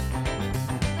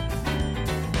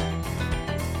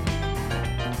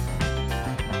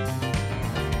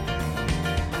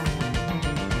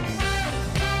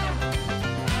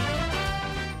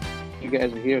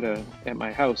guys are here at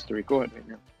my house to record right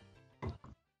now.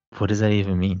 What does that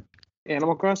even mean?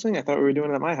 Animal Crossing? I thought we were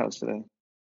doing it at my house today.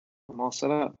 I'm all set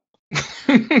up.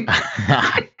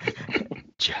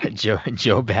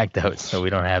 Joe backed out, so we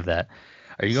don't have that.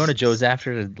 Are you going to Joe's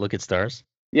after to look at stars?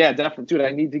 Yeah, definitely. Dude,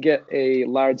 I need to get a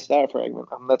large star fragment.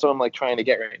 That's what I'm like trying to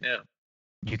get right now.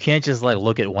 You can't just like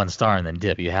look at one star and then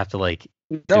dip. You have to like.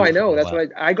 No, I know. That's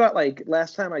what I got. Like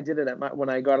last time I did it when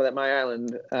I got it at my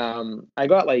island. I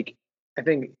got like I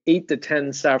think 8 to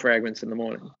 10 star fragments in the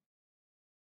morning.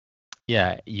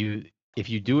 Yeah, if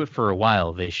you do it for a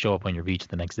while, they show up on your beach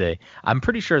the next day. I'm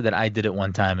pretty sure that I did it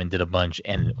one time and did a bunch,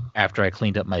 and after I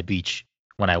cleaned up my beach,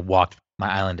 when I walked my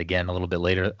island again a little bit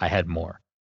later, I had more.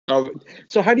 Oh,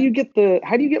 so how do you get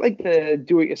like the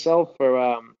do it yourself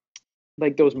for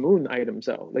like those moon items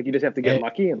though? Like you just have to get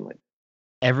lucky and like.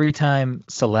 Every time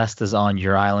Celeste is on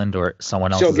your island or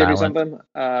someone else's She'll give island, you something.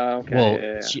 Okay. Well,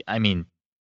 yeah.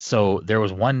 So there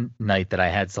was one night that I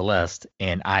had Celeste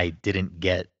and I didn't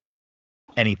get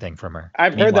anything from her.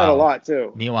 I've heard that a lot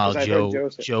too. Meanwhile,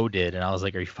 Joe did, and I was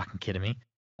like, "Are you fucking kidding me?"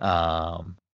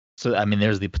 So I mean,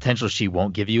 there's the potential she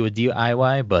won't give you a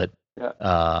DIY, but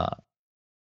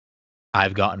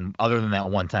I've gotten, other than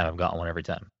that one time, I've gotten one every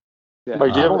time. Yeah.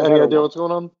 Mike, do you have any idea what's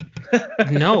going on?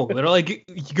 No, they're like,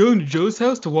 you go to Joe's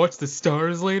house to watch the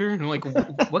stars later, and I'm like,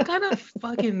 what kind of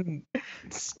fucking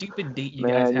stupid date you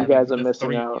guys have? Man, you guys are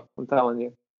missing out. I'm telling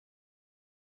you.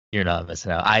 You're not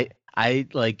missing out.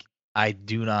 I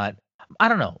do not. I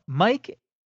don't know, Mike.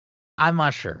 I'm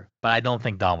not sure, but I don't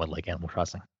think Dom would like Animal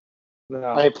Crossing.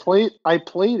 No. I played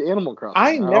Animal Crossing.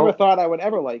 I never thought I would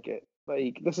ever like it.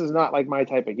 Like this is not like my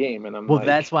type of game, and well,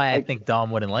 that's why I think Dom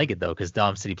wouldn't like it though, because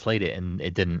Dom said he played it and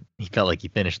it didn't. He felt like he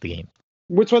finished the game.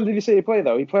 Which one did you say he played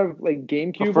though? He played like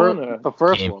GameCube the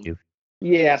first GameCube one.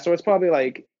 Yeah, so it's probably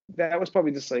like that was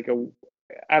probably just like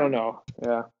I don't know.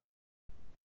 Yeah.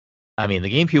 I mean,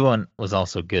 the GameCube one was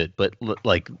also good, but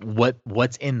like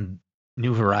what's in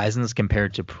New Horizons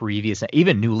compared to previous,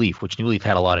 even New Leaf, which New Leaf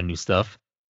had a lot of new stuff.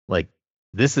 Like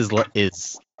this is.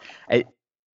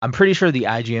 I'm pretty sure the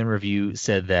IGN review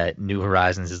said that New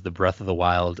Horizons is the Breath of the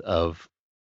Wild of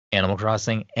Animal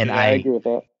Crossing, and yeah, I agree with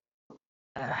that.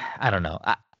 I don't know.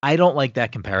 I don't like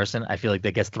that comparison. I feel like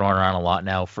that gets thrown around a lot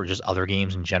now for just other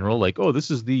games in general. Like, oh, this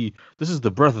is the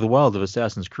Breath of the Wild of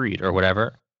Assassin's Creed or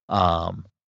whatever.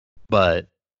 But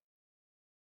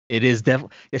it is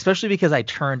definitely, especially because I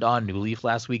turned on New Leaf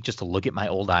last week just to look at my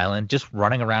old island. Just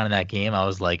running around in that game, I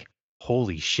was like,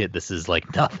 holy shit, this is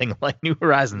like nothing like New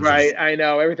Horizons. Right, I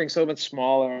know. Everything's so much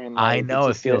smaller. And like, I know,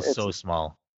 it feels so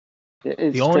small.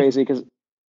 It's crazy because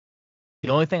the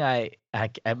only thing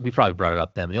we probably brought it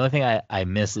up then, but the only thing I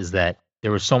miss is that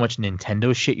there was so much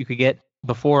Nintendo shit you could get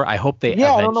before. I hope they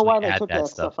I don't know why they took that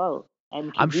stuff out.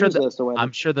 I'm sure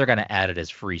they're going to add it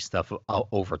as free stuff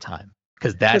over time,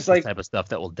 because that's the type of stuff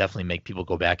that will definitely make people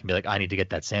go back and be like, I need to get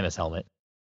that Samus helmet.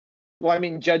 Well, I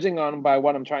mean, judging by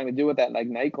what I'm trying to do with that like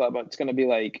nightclub, it's going to be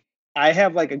like I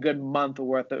have like a good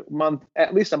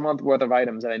at least a month worth of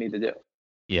items that I need to do.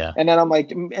 Yeah. And then I'm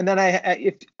like,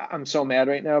 I'm so mad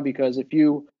right now because if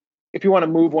you want to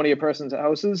move one of your person's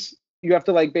houses, you have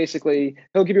to like basically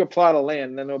he'll give you a plot of land,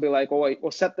 and then they'll be like, well, wait,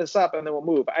 we'll set this up and then we'll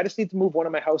move. I just need to move one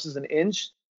of my houses an inch,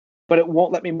 but it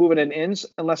won't let me move it an inch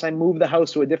unless I move the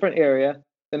house to a different area.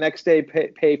 The next day,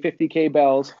 pay 50K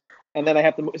bells. And then I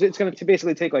have to move. It's going to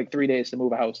basically take like 3 days to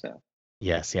move a house now.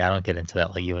 Yeah, see, I don't get into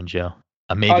that like you and Joe.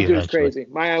 Maybe dude, eventually. It's crazy.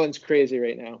 My island's crazy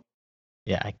right now.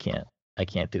 Yeah, I can't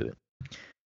do it.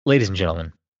 Ladies and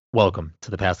gentlemen, welcome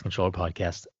to the Pass the Controller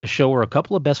Podcast, a show where a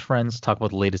couple of best friends talk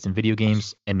about the latest in video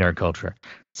games and nerd culture.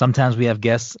 Sometimes we have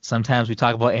guests, sometimes we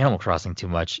talk about Animal Crossing too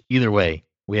much. Either way,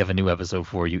 we have a new episode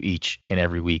for you each and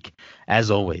every week.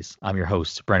 As always, I'm your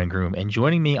host, Brennan Groom, and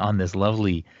joining me on this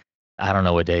lovely, I don't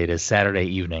know what day it is, Saturday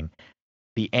evening,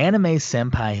 the anime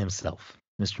senpai himself,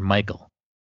 Mr. Michael.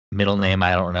 Middle name,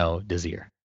 I don't know, Desir.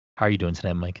 How are you doing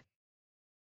tonight, Mike?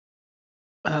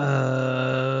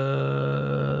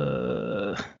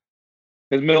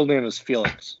 His middle name is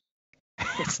Felix.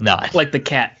 It's not. Like the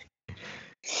cat.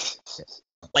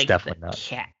 Like definitely not.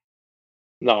 Cat.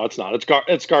 No, it's not. It's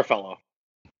Garfello.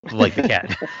 Like the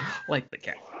cat. Like the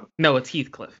cat. No, it's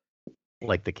Heathcliff.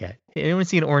 Like the cat. Anyone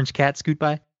see an orange cat scoot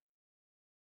by?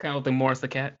 Kind of look like Morris the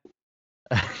cat.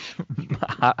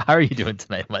 How are you doing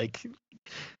tonight, Mike?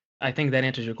 I think that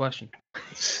answers your question.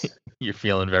 You're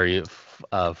feeling very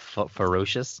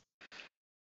ferocious?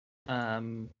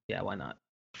 Yeah, why not?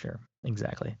 Sure,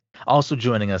 exactly. Also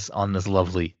joining us on this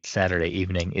lovely Saturday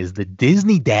evening is the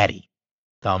Disney Daddy,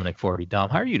 Dominic Forby. Dom,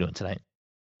 how are you doing tonight?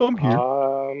 I'm here.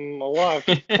 I'm alive.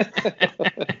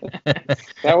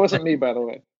 That wasn't me, by the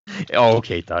way. Oh,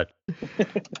 okay, Todd.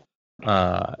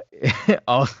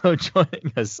 Also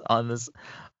joining us on this,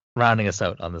 rounding us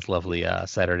out on this lovely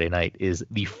Saturday night, is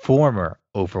the former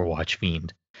Overwatch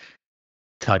fiend,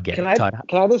 Todd Gay. Can I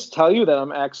Todd, just tell you that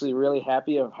I'm actually really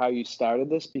happy of how you started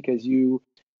this, because you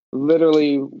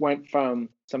literally went from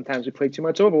sometimes we play too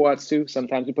much Overwatch to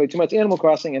sometimes we play too much Animal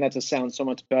Crossing, and that just sounds so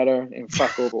much better. And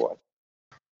fuck Overwatch.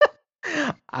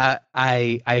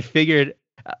 I figured.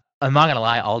 I'm not gonna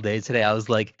lie. All day today, I was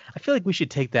like, I feel like we should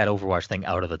take that Overwatch thing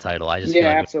out of the title. I just feel Yeah,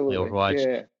 like we absolutely. play Overwatch.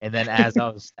 Yeah. And then as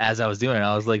I was doing it,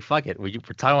 I was like, fuck it. We're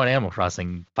talking about Animal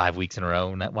Crossing 5 weeks in a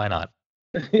row. Why not?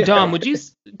 Yeah. Dom, would you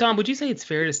say it's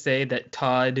fair to say that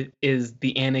Todd is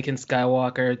the Anakin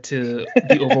Skywalker to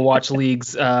the Overwatch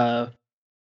League's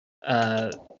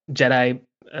Jedi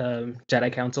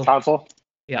Council? Console?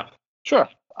 Yeah. Sure.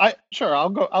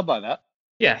 I'll buy that.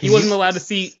 Yeah, he wasn't allowed to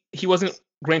see. He wasn't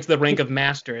granted the rank of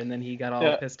master, and then he got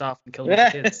all pissed off and killed the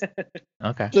kids.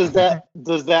 Okay. Does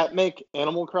that make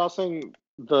Animal Crossing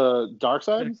the dark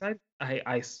side?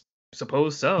 I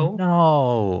suppose so.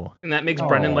 No. And that makes No.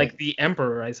 Brennan like the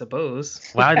emperor, I suppose.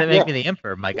 Why did that make me the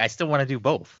emperor, Mike? I still want to do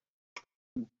both.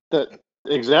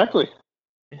 Exactly.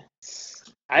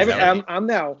 I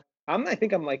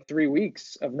think I'm like 3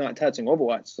 weeks of not touching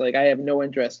Overwatch. Like, I have no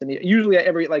interest in it. Usually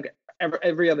every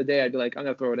other day I'd be like, I'm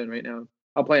gonna throw it in right now.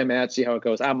 I'll play a match, see how it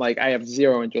goes. I'm like, I have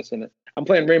zero interest in it. I'm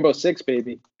playing Rainbow Six,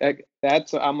 baby.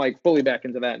 I'm like fully back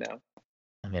into that now.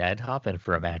 I mean, I'd hop in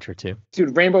for a match or two.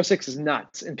 Dude, Rainbow Six is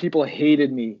nuts, and people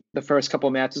hated me the first couple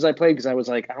of matches I played because I was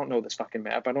like, I don't know this fucking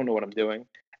map. I don't know what I'm doing.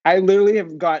 I've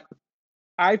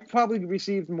probably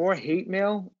received more hate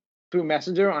mail through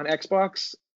Messenger on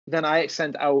Xbox than I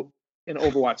sent out in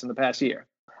Overwatch in the past year.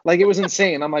 Like, it was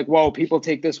insane. I'm like, whoa, people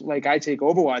take this like I take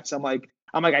Overwatch. I'm like,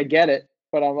 I get it,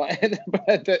 but I'm like,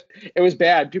 it was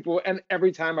bad. People, and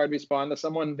every time I'd respond to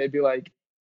someone, they'd be like,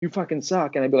 you fucking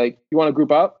suck, and I'd be like, you want to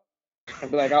group up?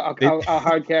 I'd be like, I'll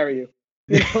hard carry you.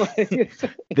 You know, like,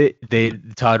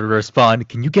 Todd would respond,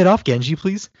 "Can you get off Genji,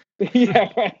 please?" Yeah,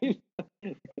 right.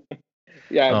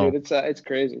 Yeah, Oh. dude, it's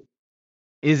crazy.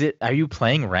 Are you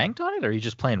playing ranked on it, or are you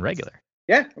just playing regular?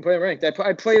 Yeah, I'm playing ranked.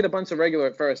 I played a bunch of regular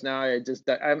at first. Now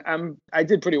I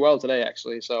did pretty well today,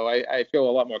 actually. So I feel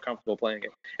a lot more comfortable playing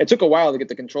it. It took a while to get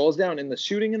the controls down, and the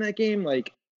shooting in that game,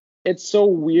 like, it's so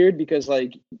weird because,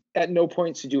 like, at no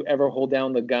point should you ever hold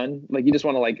down the gun. Like, you just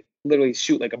want to, like, literally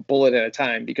shoot like a bullet at a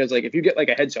time, because, like, if you get like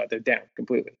a headshot, they're down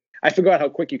completely. I forgot how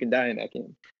quick you can die in that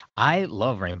game. I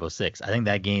love Rainbow Six. I think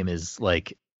that game is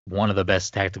like one of the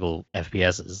best tactical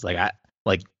FPSs.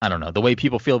 I don't know, the way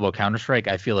people feel about Counter-Strike,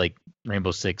 I feel like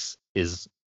Rainbow Six is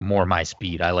more my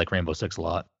speed. I like Rainbow Six a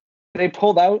lot. They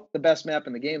pulled out the best map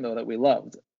in the game, though, that we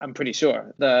loved. I'm pretty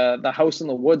sure the house in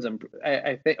the woods.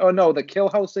 I think. Oh no, the kill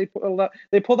house. They pulled out.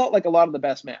 They pulled out like a lot of the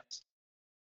best maps.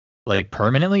 Like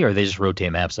permanently, or they just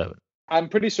rotate maps out? I'm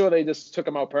pretty sure they just took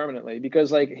them out permanently,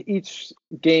 because like each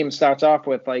game starts off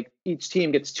with like each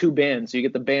team gets 2 bans, so you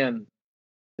get the ban.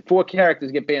 4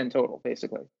 characters get banned total,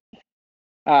 basically.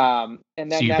 And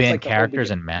then So you that's ban like the whole characters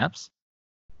beginning. and maps?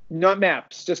 Not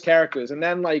maps, just characters, and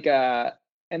then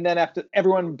and then after,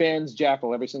 everyone bans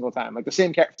Jackal every single time. Like,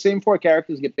 the same 4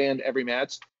 characters get banned every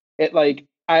match. It like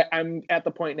I'm at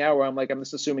the point now where I'm like, I'm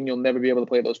just assuming you'll never be able to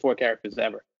play those 4 characters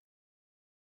ever.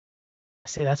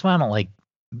 See, that's why I don't like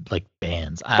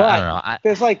bans. I But don't know.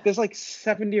 there's like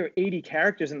 70 or 80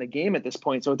 characters in the game at this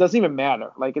point, so it doesn't even matter.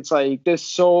 Like, it's like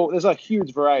there's a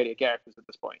huge variety of characters at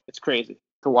this point. It's crazy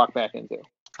to walk back into.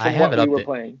 I From have what it we were updated.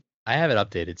 playing. I have it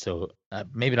updated, so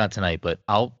maybe not tonight, but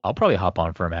I'll probably hop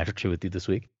on for a match or two with you this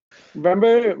week.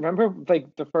 Remember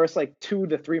like the first like 2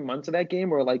 to 3 months of that game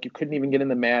where like you couldn't even get in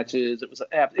the matches.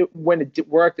 When it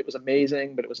worked, it was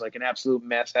amazing, but it was like an absolute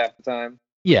mess half the time.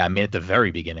 Yeah, I mean at the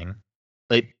very beginning,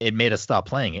 like it made us stop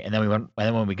playing it, and then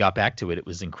when we got back to it, it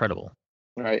was incredible.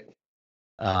 Right.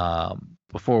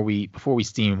 Before we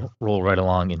steamroll right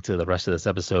along into the rest of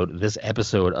this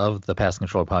episode of the Pass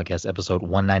Control Podcast, episode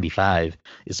 195,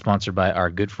 is sponsored by our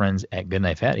good friends at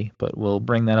Goodnight Fatty, but we'll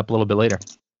bring that up a little bit later.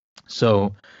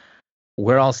 So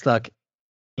we're all stuck,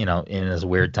 in this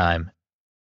weird time.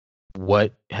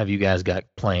 What have you guys got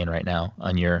playing right now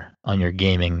on your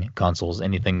gaming consoles?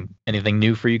 Anything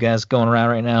new for you guys going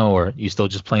around right now, or you still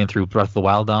just playing through Breath of the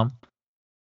Wild, Dom?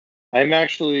 I'm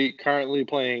actually currently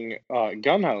playing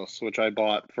Gunhouse, which I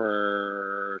bought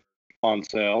on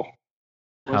sale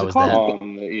How is called? that?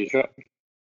 on the eShop.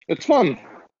 It's fun.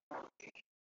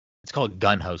 It's called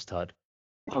Gunhouse, Todd.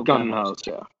 Oh, Gunhouse,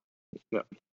 yeah.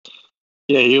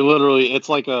 Yeah, you literally, it's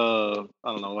like a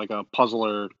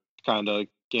puzzler kind of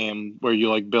game where you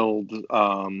like build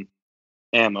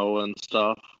ammo and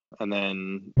stuff, and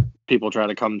then people try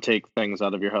to come take things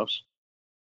out of your house.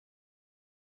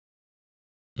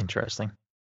 Interesting.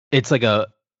 It's like a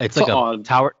odd.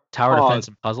 tower Odd. defense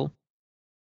and puzzle.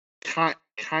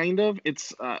 Kind of.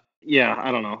 It's yeah.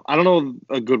 I don't know. I don't know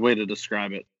a good way to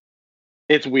describe it.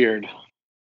 It's weird.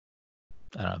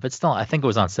 I don't know if it's still. I think it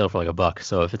was on sale for like $1.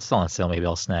 So if it's still on sale, maybe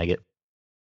I'll snag it.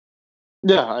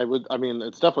 Yeah, I would. I mean,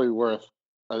 it's definitely worth,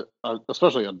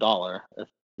 especially $1 if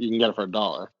you can get it for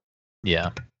 $1. Yeah.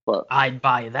 But I'd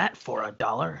buy that for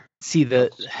 $1. See,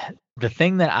 the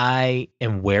thing that I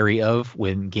am wary of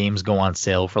when games go on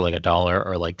sale for like $1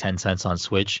 or like 10 cents on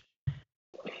Switch,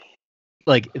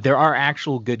 like there are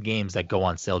actual good games that go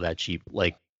on sale that cheap,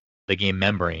 like the game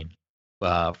Membrane,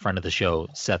 friend of the show,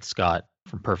 Seth Scott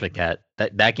from Perfect Hat.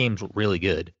 That game's really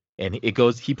good, and he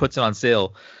puts it on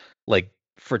sale like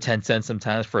for 10 cents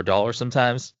sometimes, for $1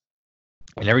 sometimes.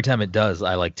 And every time it does,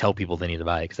 I like tell people they need to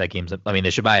buy it because that game's. I mean,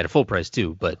 they should buy it at full price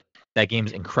too, but that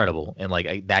game's incredible, and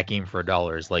like that game for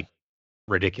 $1 is like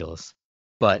ridiculous.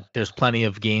 But there's plenty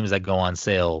of games that go on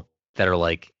sale that are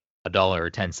like $1 or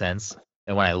 10 cents,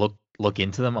 and when I look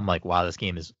into them, I'm like, wow, this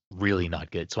game is really not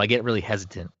good. So I get really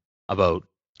hesitant about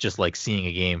just like seeing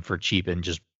a game for cheap and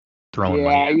just throwing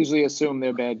money. I usually assume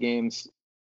they're bad games.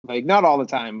 Like not all the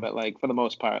time, but like for the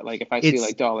most part. Like if I see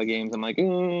like dollar games, I'm like,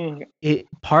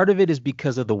 part of it is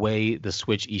because of the way the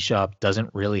Switch eShop doesn't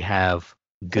really have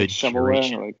good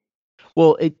curation.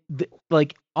 Well,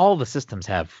 like all the systems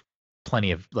have plenty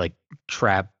of like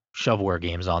trap shovelware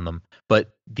games on them,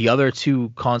 but the other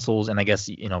two consoles, and I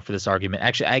guess for this argument,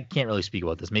 actually I can't really speak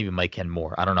about this. Maybe Mike can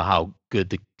more. I don't know how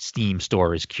good the Steam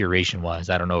store is curation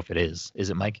wise. I don't know if it is. Is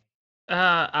it, Mike?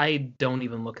 I don't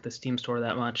even look at the Steam store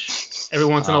that much. Every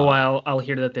once in a while, I'll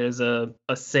hear that there's a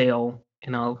sale,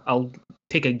 and I'll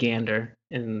take a gander,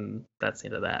 and that's the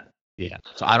end of that. Yeah.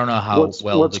 So I don't know how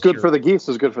what's good for the geese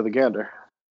is good for the gander.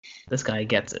 This guy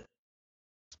gets it.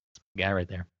 Guy right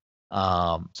there. So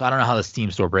I don't know how the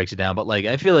Steam store breaks it down, but like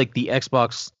I feel like the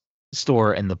Xbox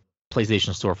store and the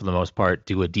PlayStation store for the most part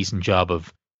do a decent job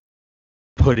of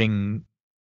putting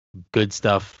good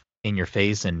stuff in your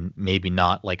face and maybe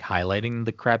not like highlighting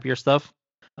the crappier stuff.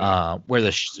 Where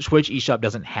the Switch eShop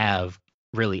doesn't have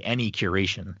really any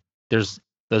curation. There's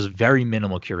very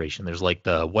minimal curation. There's like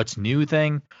the what's new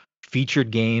thing, featured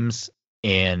games,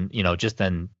 and just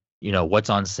then what's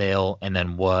on sale, and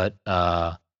then what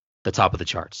the top of the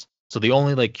charts. So the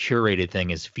only like curated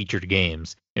thing is featured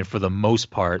games, and for the most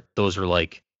part, those are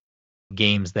like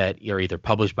games that are either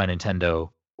published by Nintendo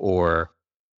or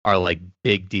are like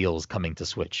big deals coming to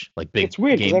Switch. Like big. It's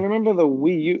weird because I remember the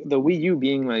Wii U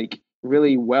being like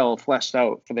really well fleshed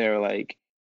out for their like.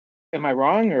 Am I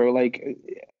wrong, or like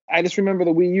I just remember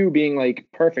the Wii U being like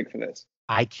perfect for this.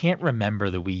 I can't remember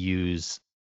the Wii U's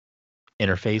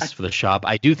interface for the shop.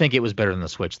 I do think it was better than the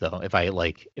Switch though. If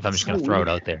I'm just gonna throw it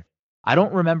out there. I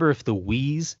don't remember if the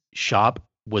Wii's shop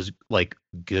was like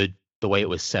good the way it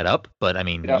was set up, but I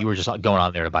mean, you were just going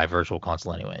on there to buy Virtual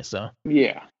Console anyway, so.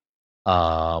 Yeah.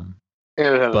 And it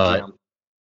had a jam.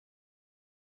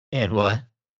 And what?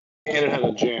 And it had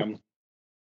a jam.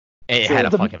 It had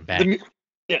a fucking bang.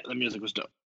 The music was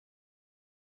dope.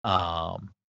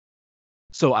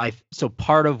 So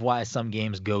part of why some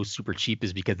games go super cheap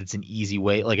is because it's an easy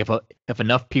way. Like if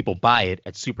enough people buy it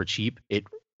at super cheap, it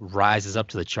rises up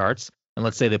to the charts. And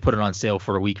let's say they put it on sale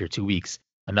for a week or 2 weeks.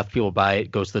 Enough people buy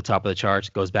it, goes to the top of the charts,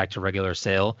 goes back to regular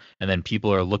sale, and then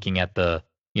people are looking at the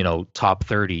top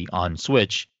 30 on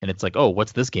Switch, and it's like, oh,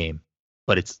 what's this game?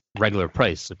 But it's regular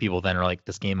price, so people then are like,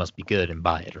 this game must be good, and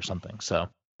buy it or something. So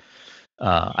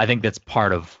I think that's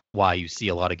part of why you see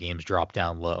a lot of games drop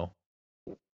down low.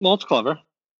 Well, it's clever.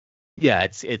 Yeah,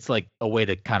 it's like a way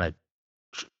to kind of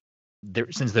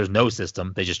since there's no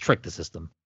system, they just trick the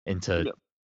system into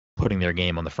putting their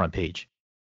game on the front page.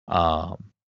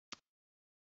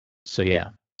 So yeah.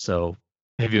 So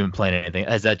have you been playing anything?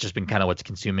 Has that just been kind of what's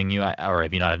consuming you, or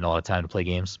have you not had a lot of time to play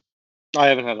games? I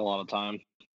haven't had a lot of time,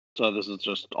 so this is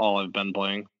just all I've been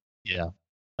playing. Yeah.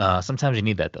 Sometimes you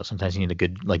need that though. Sometimes you need a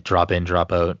good like drop in,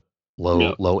 drop out,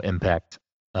 low impact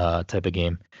type of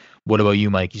game. What about you,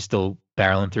 Mike? You still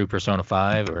barreling through Persona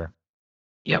 5 or?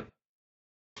 Yep.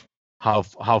 How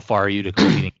far are you to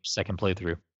completing your second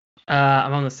playthrough?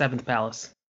 I'm on the 7th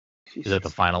Palace. Is that the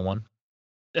final one?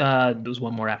 There was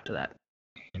one more after that.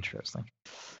 Interesting.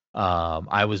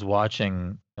 I was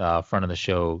watching friend of the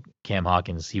show, Cam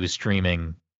Hawkins. He was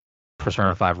streaming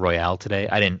Persona 5 Royale today.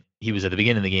 He was at the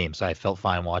beginning of the game, so I felt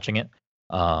fine watching it.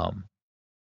 But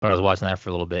I was watching that for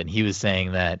a little bit, and he was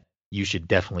saying that you should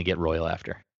definitely get Royal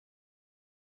after.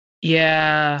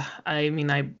 Yeah, I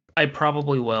mean, I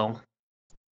probably will.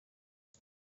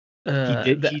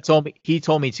 He told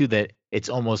me too that it's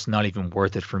almost not even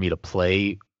worth it for me to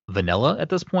play vanilla at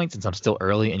this point since I'm still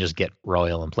early and just get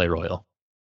royal and play royal.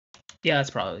 Yeah, that's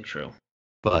probably true.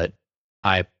 But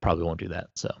I probably won't do that.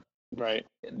 So Right.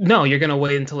 No, you're gonna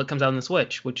wait until it comes out on the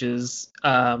Switch, which is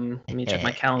let me check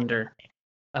my calendar.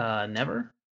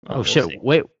 Never. oh We'll shit! see.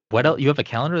 Wait, what else? You have a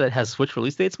calendar that has Switch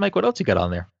release dates, Mike? What else you got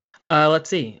on there? Let's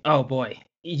see. Oh boy,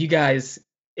 you guys,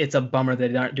 it's a bummer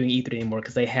that they aren't doing E3 anymore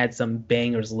because they had some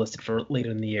bangers listed for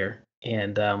later in the year,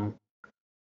 and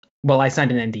well, I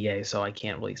signed an NDA, so I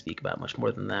can't really speak about much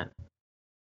more than that.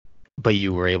 But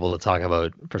you were able to talk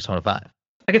about Persona 5.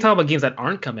 I can talk about games that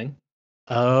aren't coming.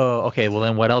 Oh, okay. Well,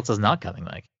 then what else is not coming,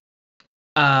 Mike?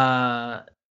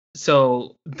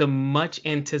 So the much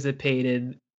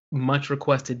anticipated, much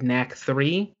requested Knack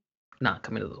 3, not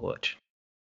coming to the Switch.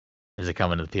 Is it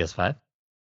coming to the PS5?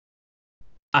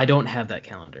 I don't have that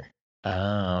calendar.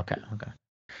 Oh, okay.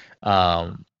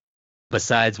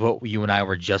 Besides what you and I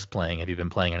were just playing, have you been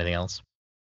playing anything else?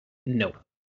 No.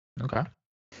 Okay.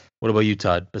 What about you,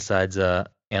 Todd? Besides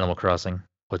Animal Crossing,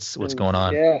 what's going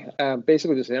on? Yeah,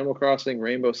 basically just Animal Crossing,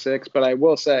 Rainbow Six. But I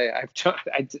will say,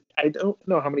 I don't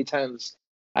know how many times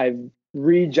I've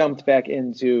re-jumped back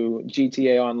into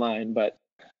GTA Online, but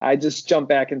I just jumped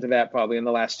back into that probably in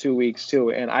the last 2 weeks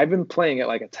too, and I've been playing it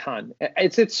like a ton.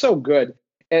 It's so good,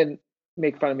 and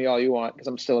make fun of me all you want because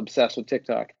I'm still obsessed with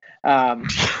TikTok.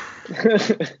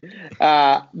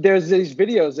 There's these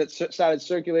videos that started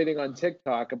circulating on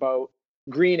TikTok about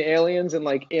green aliens and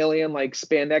like alien like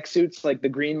spandex suits, like the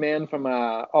Green Man from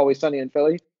Always Sunny in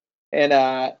Philly,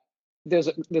 and there's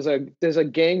a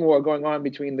gang war going on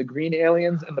between the green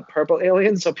aliens and the purple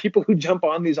aliens. So people who jump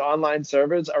on these online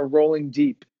servers are rolling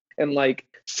deep, and like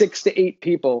 6 to 8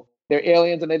 people. They're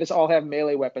aliens and they just all have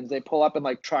melee weapons. They pull up in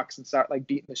like trucks and start like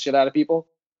beating the shit out of people.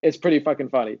 It's pretty fucking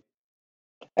funny.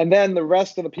 And then the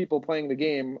rest of the people playing the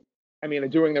game, I mean, are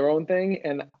doing their own thing.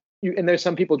 And there's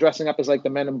some people dressing up as like the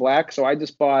Men in Black. So I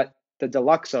just bought the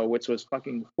Deluxo, which was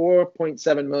fucking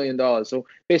 $4.7 million. So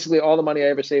basically all the money I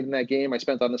ever saved in that game, I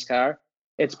spent on this car.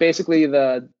 It's basically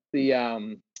the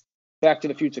Back to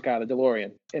the Future car, the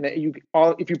DeLorean. And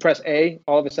if you press A,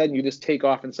 all of a sudden you just take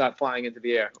off and start flying into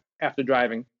the air after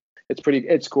driving.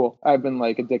 It's cool. I've been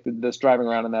like addicted to this, driving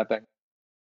around in that thing.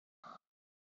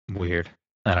 Weird.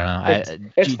 I don't know.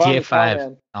 It's fun, GTA 5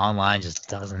 man. online just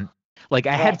doesn't. Like,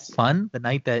 I had fun the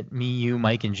night that me, you,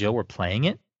 Mike, and Joe were playing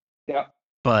it. Yeah.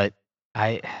 But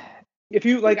if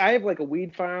you like, I have like a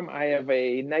weed farm, I have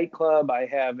a nightclub, I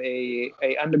have a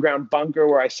underground bunker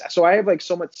where I have like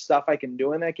so much stuff I can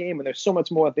do in that game, and there's so much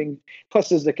more things. Plus,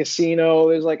 there's the casino.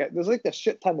 There's like a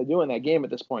shit ton to do in that game at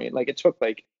this point. Like, it took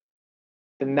like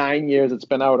the 9 years it's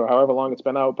been out, or however long it's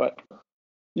been out, but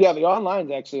yeah, the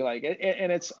online's actually like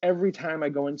and it's every time I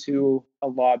go into a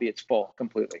lobby, it's full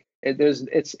completely.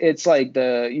 It's like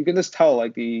you can just tell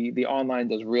like the online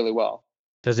does really well.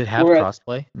 Does it have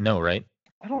crossplay? No, right?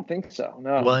 I don't think so.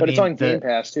 No, well, but it's on Game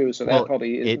Pass too, so that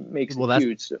probably makes it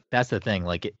huge. That's the thing.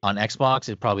 Like on Xbox,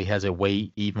 it probably has a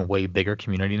way bigger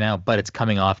community now, but it's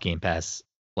coming off Game Pass.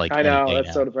 Like, I know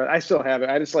that's sort of. I still have it.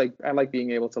 I like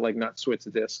being able to like not switch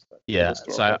the disc. Yeah,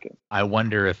 so I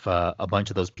wonder if a bunch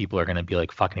of those people are going to be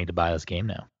like, "Fuck, I need to buy this game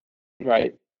now."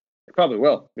 Right. They probably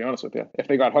will. To be honest with you, if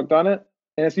they got hooked on it,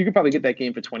 and if you could probably get that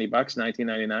game for $20,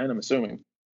 $19.99. I'm assuming.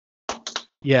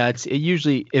 Yeah, it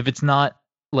usually, if it's not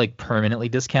like permanently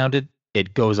discounted,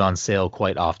 it goes on sale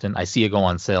quite often. I see it go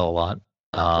on sale a lot.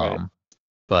 Right.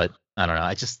 But I don't know.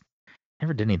 I just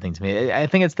never did anything to me. I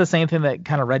think it's the same thing that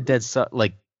kind of Red Dead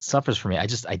suffers for me.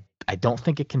 I don't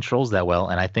think it controls that well,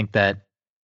 and I think that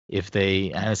if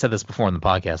and I said this before in the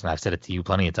podcast, and I've said it to you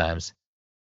plenty of times,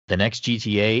 the next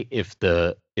GTA, if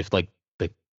the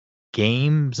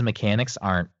game's mechanics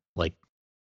aren't like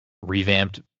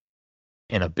revamped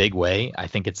in a big way, I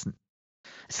think it's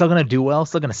still gonna do well,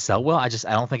 still gonna sell well. I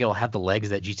don't think it'll have the legs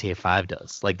that GTA 5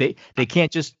 does. Like they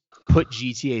can't just put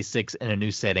GTA 6 in a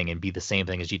new setting and be the same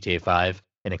thing as GTA 5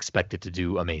 and expect it to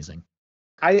do amazing.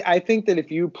 I think that if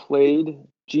you played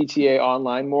GTA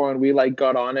Online more and we like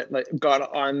got on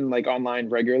online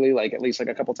regularly, like at least like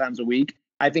a couple times a week,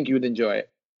 I think you would enjoy it.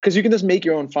 Because you can just make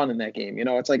your own fun in that game. You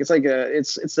know, it's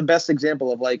the best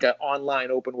example of like an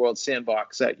online open world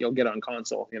sandbox that you'll get on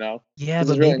console. You know. Yeah,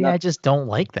 but maybe I just don't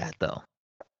like that though.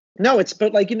 No,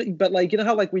 but you know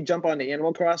how like we jump onto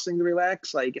Animal Crossing to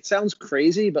relax. Like, it sounds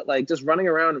crazy, but like just running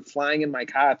around and flying in my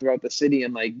car throughout the city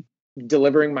and like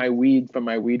delivering my weed from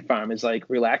my weed farm is like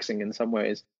relaxing in some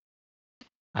ways.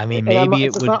 I mean, maybe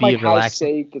it would be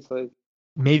relaxing.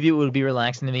 Maybe it would be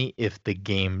relaxing to me if the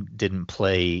game didn't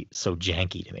play so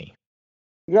janky to me.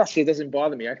 Honestly, it doesn't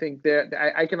bother me. I think that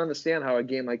I can understand how a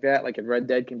game like that, like in Red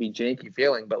Dead, can be janky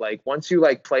feeling, but like once you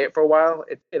like play it for a while,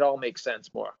 it all makes sense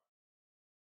more.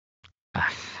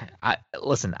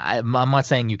 Listen, I'm not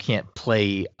saying you can't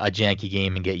play a janky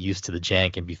game and get used to the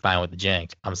jank and be fine with the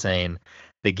jank. I'm saying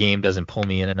the game doesn't pull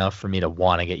me in enough for me to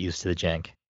want to get used to the jank.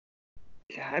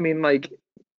 Yeah, I mean, like,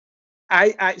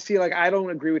 I see, like, I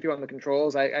don't agree with you on the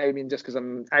controls. I mean, just because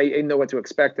I know what to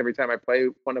expect every time I play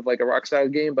one of like a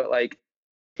Rockstar game, but like,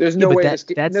 there's no way there's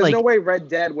like, no way Red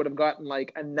Dead would have gotten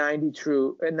like a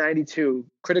 92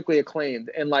 critically acclaimed,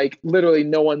 and like literally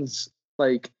no one's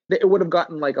like it would have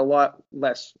gotten like a lot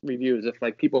less reviews if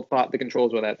like people thought the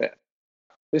controls were that bad.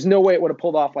 There's no way it would have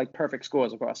pulled off like perfect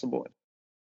scores across the board.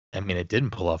 I mean, it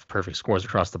didn't pull off perfect scores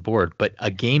across the board, but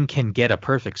a game can get a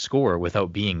perfect score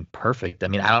without being perfect. I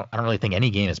mean, I don't really think any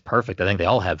game is perfect. I think they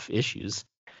all have issues.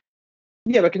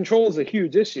 Yeah, but control is a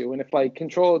huge issue, and if like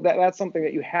control that's something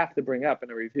that you have to bring up in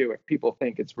a review if people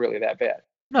think it's really that bad.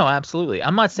 No, absolutely.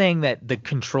 I'm not saying that the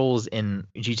controls in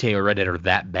GTA or Red Dead are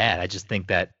that bad. I just think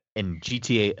that in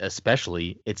GTA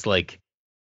especially, it's like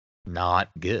not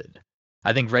good.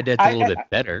 I think Red Dead's a little bit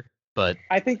better, but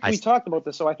I think we talked about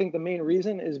this. So I think the main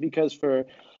reason is because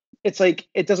it's like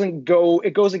it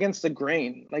goes against the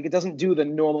grain. Like it doesn't do the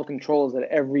normal controls that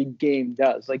every game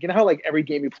does. Like you know how like every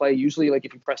game you play, usually like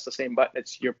if you press the same button,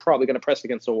 you're probably gonna press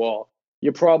against a wall.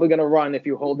 You're probably gonna run if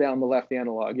you hold down the left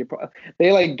analog.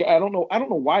 They like I don't know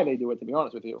why they do it, to be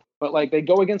honest with you, but like they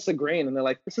go against the grain and they're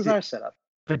like, this is our setup.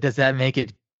 But does that make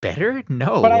it better?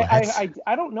 No. But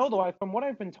I don't know though. From what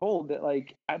I've been told that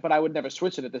like, but I would never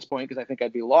switch it at this point because I think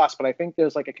I'd be lost. But I think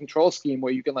there's like a control scheme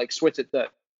where you can like switch it that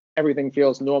everything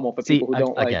feels normal for people who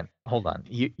don't like. Again, hold on.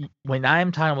 When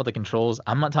I'm talking about the controls,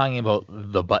 I'm not talking about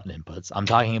the button inputs. I'm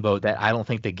talking about that I don't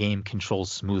think the game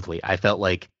controls smoothly. I felt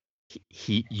like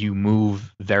you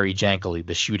move very jankily.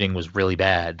 The shooting was really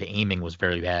bad. The aiming was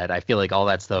very bad. I feel like all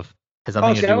that stuff has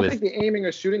nothing to do with. I don't think the aiming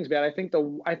or shooting's bad. I think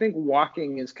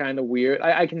walking is kind of weird.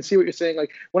 I can see what you're saying.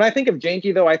 Like when I think of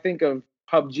janky though, I think of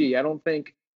PUBG. I don't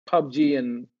think PUBG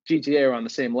and GTA are on the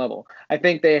same level. I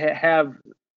think they have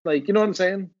like, you know what I'm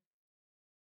saying?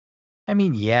 I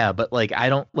mean, yeah, but like I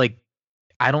don't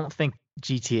think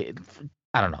GTA.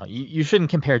 I don't know. You shouldn't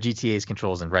compare GTA's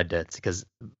controls and Red Dead's because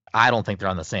I don't think they're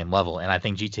on the same level, and I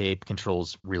think GTA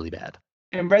controls really bad.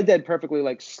 And Red Dead perfectly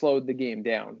like slowed the game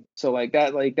down. So like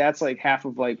that's like half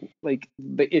of like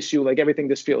the issue. Like everything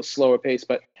just feels slower paced.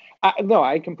 But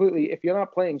I completely. If you're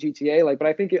not playing GTA, like, but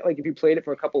I think if you played it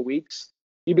for a couple weeks,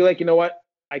 you'd be like, you know what?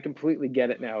 I completely get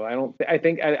it now. I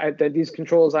think that these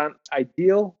controls aren't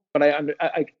ideal, but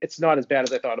it's not as bad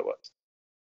as I thought it was.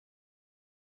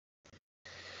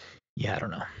 Yeah, I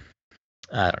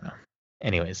don't know.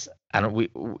 Anyways,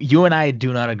 you and I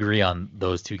do not agree on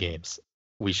those two games.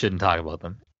 We shouldn't talk about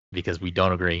them because we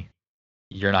don't agree.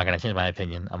 You're not going to change my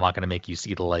opinion. I'm not going to make you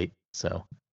see the light. So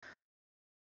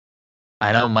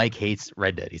I know Mike hates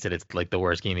Red Dead. He said it's like the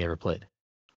worst game he ever played.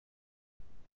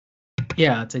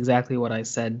 Yeah, it's exactly what I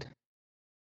said.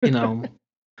 You know,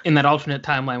 in that alternate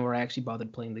timeline where I actually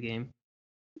bothered playing the game.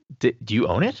 Do you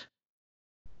own it?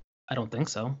 I don't think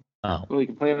so. Oh. Well, you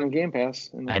can play it on Game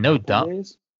Pass. I know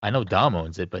Dom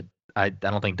owns it, but I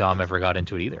don't think Dom ever got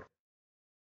into it either.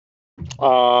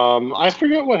 I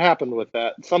forget what happened with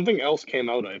that. Something else came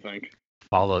out, I think.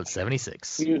 Fallout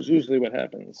 76. Usually what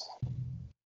happens.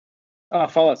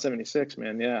 Fallout 76,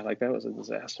 man. Yeah, like that was a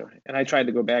disaster. And I tried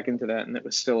to go back into that, and it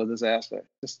was still a disaster.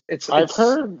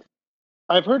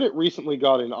 I've heard it recently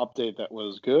got an update that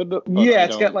was good. Yeah,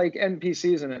 it's got like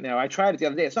NPCs in it now. I tried it the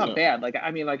other day. It's not bad. Like I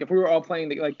mean, like if we were all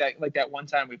playing like that one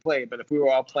time we played, but if we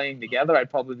were all playing together, I'd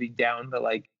probably be down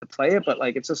to play it. But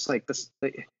like it's just like this.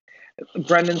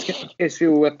 Brendan's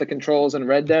issue with the controls in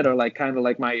Red Dead are like kind of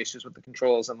like my issues with the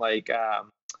controls in like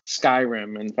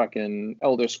Skyrim and fucking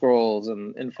Elder Scrolls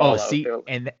and Fallout. Oh, see,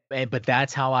 but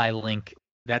that's how I link.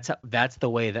 That's the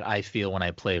way that I feel when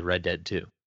I play Red Dead 2.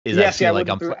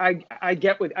 I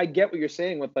get what you're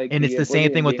saying with like. And it's the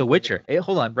same thing with The Witcher. Hey,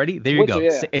 hold on, ready? There you go.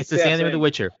 Yeah. It's the same thing with The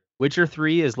Witcher. Witcher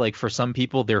 3 is like for some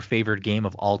people their favorite game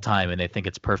of all time, and they think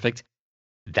it's perfect.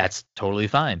 That's totally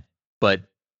fine, but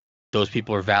those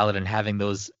people are valid in having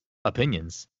those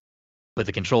opinions, but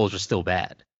the controls are still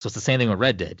bad. So it's the same thing with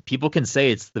Red Dead. People can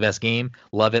say it's the best game,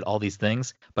 love it, all these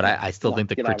things, but I still think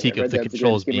the critique of the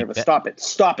controls being bad.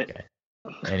 Stop it.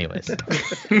 Okay. Anyways.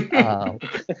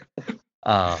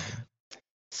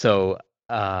 So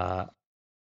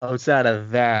outside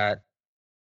of that,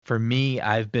 for me,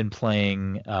 I've been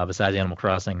playing besides Animal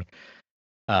Crossing.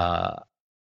 I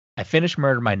finished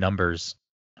Murder My Numbers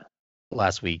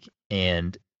last week,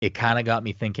 and it kind of got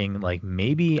me thinking, like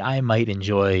maybe I might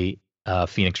enjoy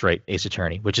Phoenix Wright Ace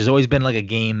Attorney, which has always been like a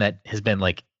game that has been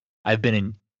like I've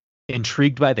been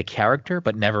intrigued by the character,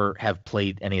 but never have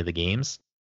played any of the games.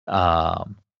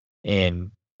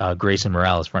 And Grayson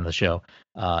Morales, friend of the show,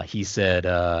 he said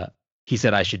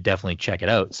I should definitely check it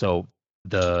out. So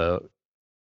the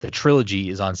trilogy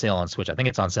is on sale on Switch. I think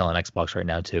it's on sale on Xbox right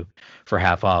now too, for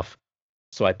half off.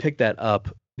 So I picked that up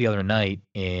the other night,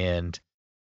 and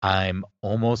I'm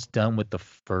almost done with the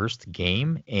first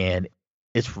game, and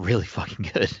it's really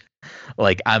fucking good.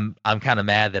 Like I'm kind of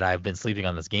mad that I've been sleeping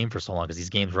on this game for so long, because these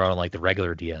games were out on like the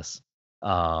regular DS,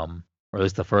 or at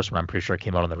least the first one. I'm pretty sure it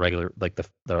came out on the regular, like the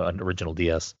original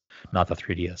DS, not the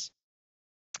 3DS.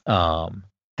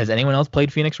 Has anyone else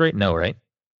played Phoenix Wright? No, right?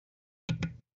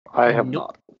 I have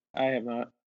Nope. not. I have not.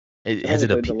 Has it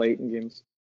played the late games?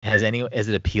 has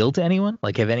it appealed to anyone?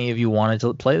 Like, have any of you wanted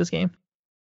to play this game?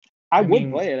 I I would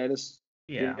mean, play it. I just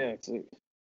Yeah. it's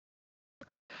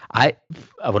like,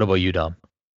 What about you, Dom?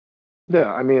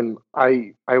 Yeah, I mean,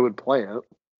 I would play it.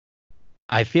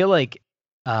 I feel like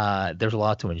there's a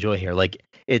lot to enjoy here. Like,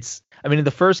 I mean,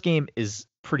 the first game is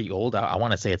pretty old. I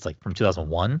want to say it's like from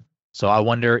 2001. So I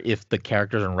wonder if the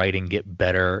characters and writing get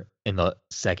better in the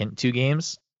second two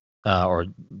games, or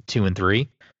 2 and 3.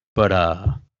 But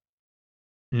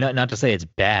not to say it's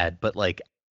bad, but like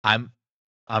I'm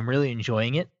really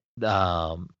enjoying it.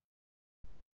 I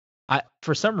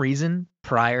for some reason,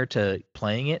 prior to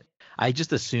playing it, I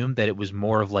just assumed that it was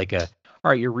more of like a,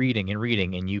 all right, you're reading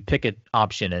and you pick an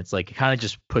option, and it's like it kind of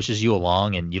just pushes you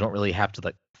along, and you don't really have to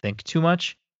like think too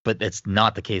much. But it's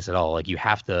not the case at all. Like, you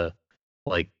have to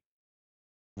like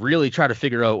really try to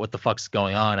figure out what the fuck's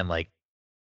going on, and like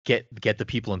get the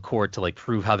people in court to like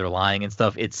prove how they're lying and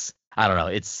stuff. I don't know.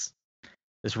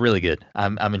 It's really good.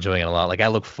 I'm enjoying it a lot. Like, I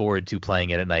look forward to playing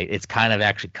it at night. It's kind of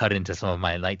actually cut into some of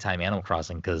my nighttime Animal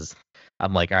Crossing, because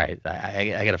I'm like, all right,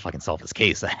 I gotta fucking solve this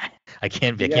case. I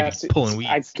can't be pulling weeds.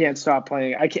 I can't stop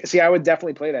playing. I can't see. I would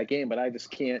definitely play that game, but I just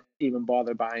can't even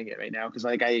bother buying it right now, because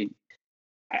like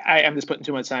I'm just putting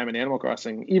too much time in Animal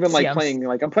Crossing. Even See, I'm playing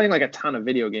like a ton of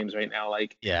video games right now.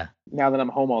 Like, Yeah. now that I'm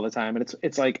home all the time, and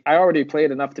it's like I already played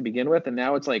enough to begin with, and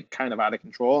now it's like kind of out of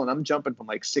control, and I'm jumping from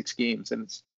like 6 games, and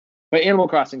but Animal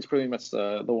Crossing is pretty much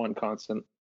the one constant.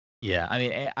 Yeah, I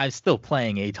mean, I'm still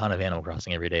playing a ton of Animal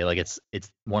Crossing every day. Like, it's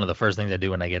one of the first things I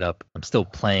do when I get up. I'm still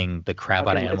playing the crap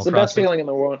out of Animal It's the Crossing. best feeling in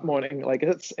the morning. Like,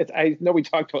 it's. I know we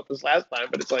talked about this last time,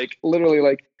 but it's like literally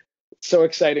like so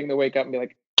exciting to wake up and be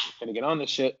like, gonna get on this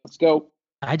shit. Let's go.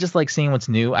 I just like seeing what's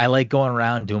new. I like going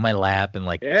around, doing my lap, and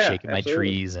like Yeah, shaking my absolutely.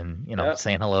 trees, and Yeah.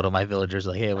 saying hello to my villagers.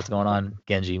 Like, hey, what's going on,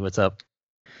 Genji? What's up?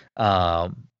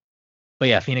 But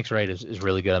yeah, Phoenix Wright is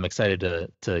really good. I'm excited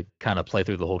to kind of play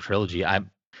through the whole trilogy.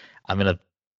 I'm gonna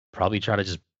probably try to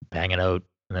just bang it out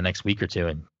in the next week or two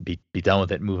and be done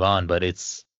with it and move on. But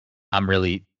I'm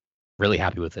really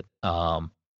happy with it.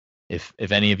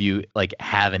 If any of you like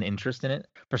have an interest in it,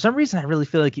 for some reason I really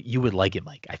feel like you would like it,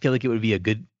 Mike. I feel like it would be a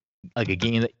good, like, a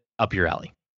game that up your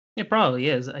alley. It probably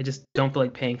is. I just don't feel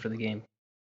like paying for the game.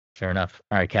 Fair enough.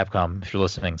 All right, Capcom, if you're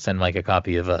listening, send Mike a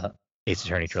copy of Ace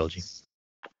Attorney trilogy.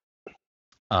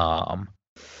 So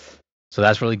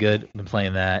that's really good. I've been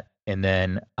playing that, and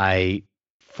then I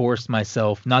forced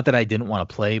myself, not that I didn't want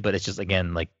to play, but it's just,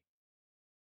 again, like,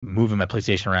 moving my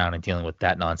PlayStation around and dealing with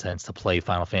that nonsense to play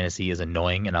Final Fantasy is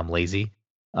annoying, and I'm lazy.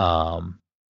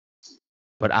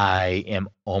 But I am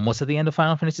almost at the end of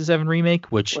Final Fantasy VII Remake,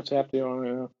 which What's happening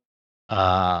right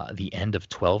now? the end of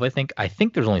 12, I think. I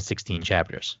think there's only 16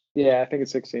 chapters. Yeah, I think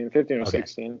it's 16, 15 or Okay.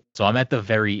 16. So I'm at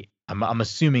the I'm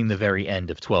assuming the very end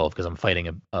of 12, because I'm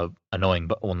fighting a annoying,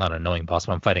 well, not an annoying boss,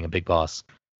 but I'm fighting a big boss.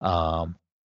 And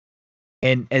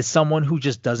as someone who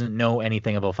just doesn't know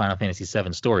anything about Final Fantasy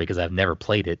VII story, because I've never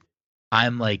played it,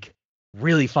 I'm like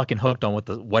really fucking hooked on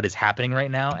what is happening right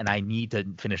now, and I need to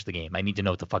finish the game. I need to know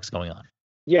what the fuck's going on.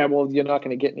 Yeah, well, you're not going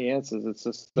to get any answers. It's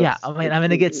just Yeah, I mean, I'm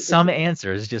gonna get some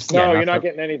answers. Just No, yeah, you're not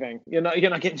getting anything. You're not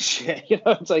getting shit.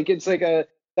 It's like a.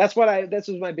 That's what was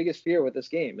my biggest fear with this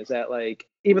game, is that, like,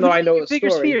 even though I know the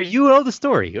biggest story. fear. You know the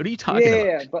story. What are you talking about?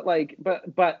 Yeah, but like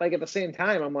at the same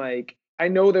time, I'm like, I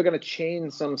know they're gonna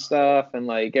change some stuff, and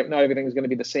like not everything's gonna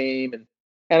be the same,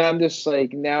 and I'm just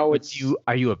like, now But it's.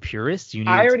 are you a purist? You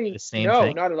need I to already do the same no,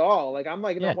 thing. not at all. Like, I'm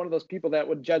like Yeah. not one of those people that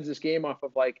would judge this game off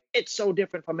of like it's so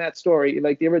different from that story,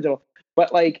 like the original.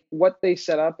 But like what they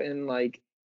set up, and like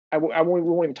we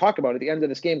won't even talk about it at the end of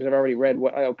this game, because I've already read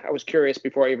what I was curious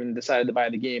before I even decided to buy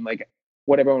the game, like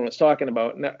what everyone was talking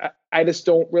about, and I just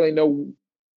don't really know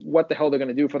what the hell they're going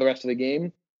to do for the rest of the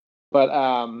game. But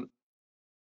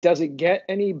does it get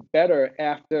any better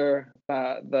after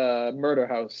the murder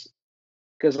house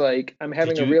because like I'm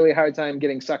having a really hard time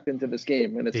getting sucked into this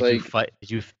game, and it's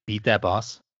Did you beat that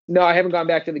boss? No, I haven't gone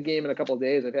back to the game in a couple of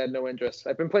days. I've had no interest.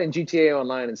 I've been playing GTA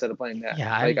Online instead of playing that.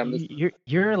 Yeah, like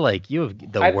you're like you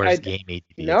have the worst game ADD.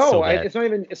 No, it's not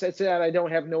even. It's that I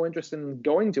don't have no interest in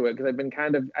going to it because I've been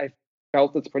I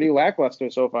felt it's pretty lackluster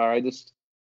so far.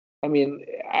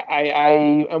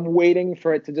 I'm waiting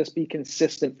for it to just be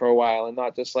consistent for a while and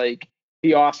not just like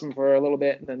be awesome for a little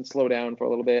bit and then slow down for a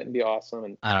little bit and be awesome.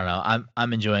 And I don't know.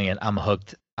 I'm enjoying it. I'm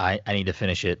hooked. I need to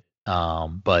finish it.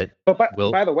 But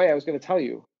by the way, I was going to tell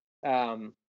you,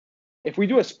 if we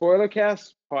do a spoiler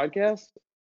cast podcast,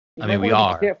 I mean, we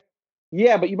are.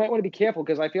 Yeah, but you might want to be careful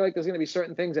because I feel like there's going to be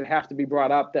certain things that have to be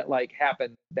brought up that like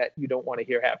happen that you don't want to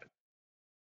hear happen.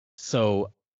 So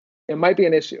it might be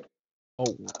an issue.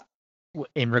 Oh,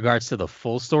 in regards to the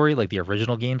full story, like the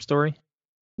original game story?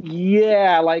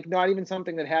 Yeah, like not even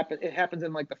something that happened. It happens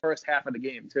in like the first half of the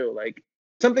game too. Like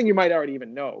something you might already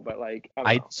even know, but like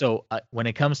when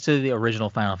it comes to the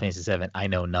original Final Fantasy VII, I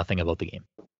know nothing about the game.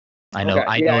 I know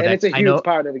and that it's a huge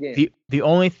part of the game. The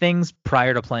only things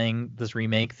prior to playing this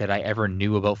remake that I ever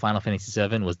knew about Final Fantasy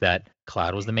VII was that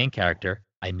Cloud was the main character.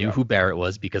 I knew who Barrett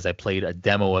was because I played a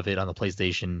demo of it on the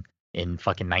PlayStation in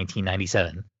fucking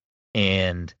 1997,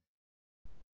 and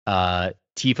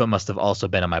Tifa must have also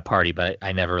been in my party, but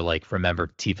I never like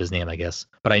remembered Tifa's name, I guess.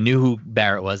 But I knew who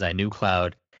Barrett was. I knew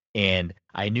Cloud, and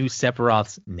I knew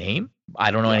Sephiroth's name.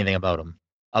 I don't know anything about him.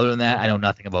 Other than that, I know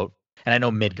nothing about. And I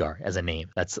know Midgar as a name.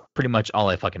 That's pretty much all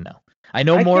I fucking know. I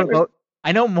know more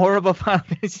about Final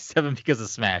Fantasy VII because of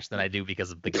Smash than I do because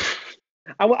of the game.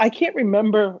 I can't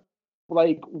remember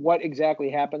like what exactly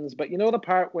happens, but you know the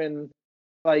part when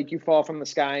like you fall from the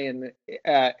sky and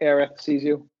Aerith sees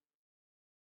you.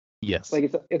 Yes. Like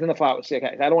it's in the flowers. Okay,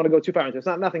 I don't want to go too far into it.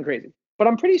 It's nothing crazy, but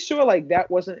I'm pretty sure like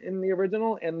that wasn't in the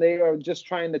original, and they are just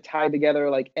trying to tie together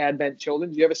like Advent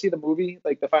Children. Did you ever see the movie,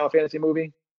 like the Final Fantasy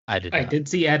movie? I did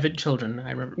see Advent Children.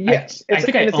 I remember. Yes, I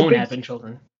think I own Advent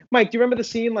Children. Mike, do you remember the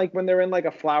scene like when they're in like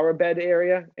a flower bed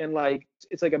area and like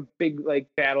it's like a big like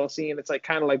battle scene? It's like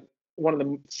kind of like one of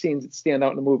the scenes that stand out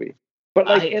in the movie. But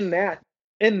like in that,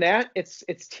 it's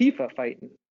Tifa fighting.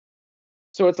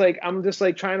 So it's like I'm just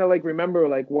like trying to like remember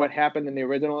like what happened in the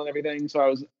original and everything.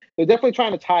 So they're definitely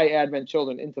trying to tie Advent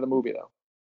Children into the movie though.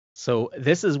 So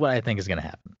this is what I think is going to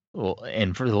happen. Well,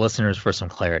 and for the listeners, for some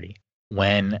clarity,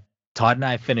 when Todd and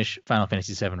I finish Final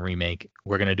Fantasy VII Remake,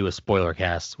 we're going to do a spoiler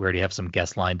cast. We already have some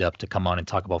guests lined up to come on and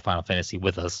talk about Final Fantasy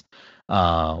with us.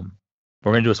 We're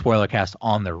going to do a spoiler cast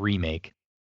on the remake.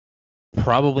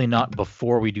 Probably not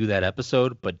before we do that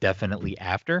episode, but definitely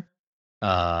after.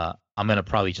 I'm going to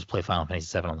probably just play Final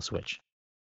Fantasy VII on the Switch.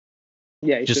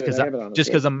 Yeah, just because I'm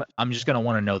just going to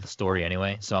want to know the story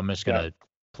anyway, so I'm just going to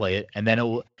play it, and then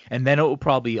it will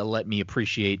probably let me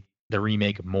appreciate the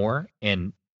remake more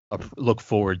and look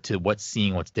forward to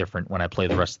seeing what's different when I play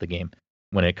the rest of the game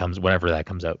whenever that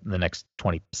comes out in the next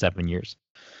 27 years.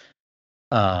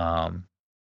 So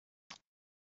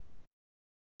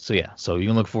you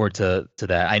can look forward to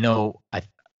that. I know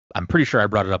I'm pretty sure I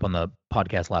brought it up on the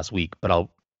podcast last week, but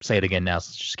I'll say it again now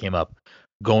since it just came up.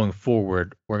 Going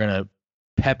forward, we're gonna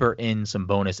pepper in some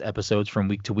bonus episodes from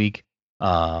week to week.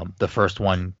 The first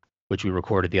one, which we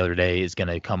recorded the other day, is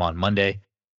gonna come on Monday.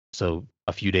 So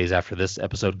a few days after this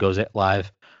episode goes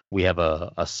live, we have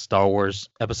a Star Wars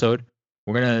episode.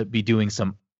 We're going to be doing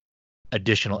some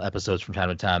additional episodes from time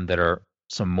to time that are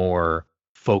some more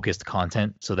focused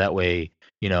content. So that way,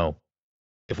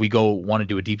 if we want to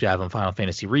do a deep dive on Final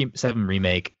Fantasy VII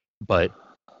Remake, but,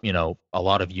 a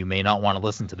lot of you may not want to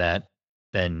listen to that,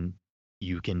 then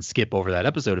you can skip over that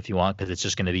episode if you want, because it's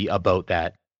just going to be about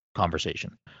that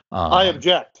conversation. I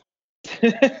object.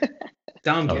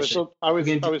 Dom, I was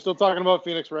still talking about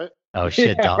Phoenix Wright. Oh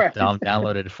shit! Yeah, Dom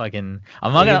downloaded fucking.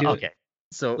 I'm not gonna. Okay,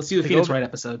 so let's do the Phoenix Wright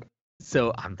episode.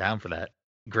 So I'm down for that.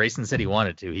 Grayson said he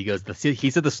wanted to. He goes.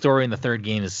 He said the story in the third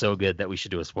game is so good that we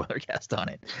should do a spoiler cast on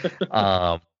it.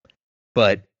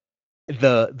 But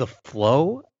the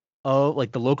flow of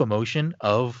like the locomotion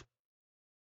of.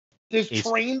 There's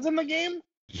trains in the game.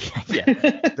 Yeah.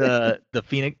 The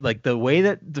Phoenix, like the way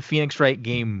that the Phoenix Wright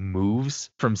game moves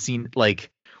from scene,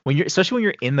 like especially when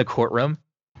you're in the courtroom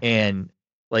and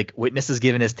like witness is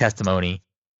giving his testimony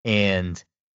and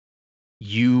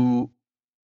you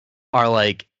are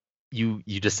like you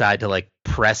decide to like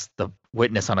press the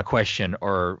witness on a question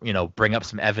or bring up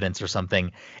some evidence or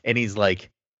something, and he's like,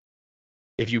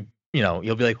 if you'll be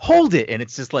like, hold it, and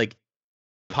it's just like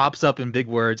pops up in big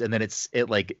words, and then it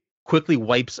like quickly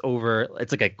wipes over.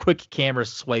 It's like a quick camera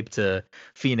swipe to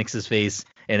Phoenix's face,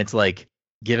 and it's like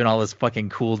giving all this fucking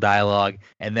cool dialogue,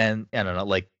 and then I don't know,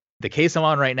 like the case I'm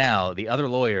on right now, the other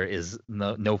lawyer is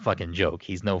no fucking joke.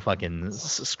 He's no fucking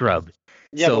scrub.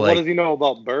 Yeah, So, but what like, does he know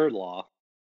about bird law?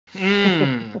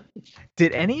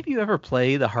 did any of you ever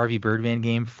play the Harvey Birdman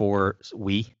game for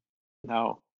Wii?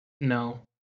 No. No.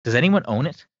 Does anyone own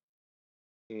it?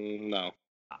 No.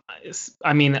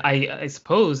 I mean, I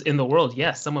suppose in the world,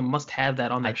 yes, someone must have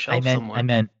that on their shelf somewhere. I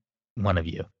meant one of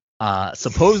you.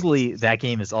 Supposedly that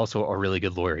game is also a really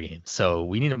good lawyer game, so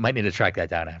might need to track that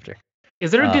down after.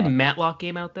 Is there a good Matlock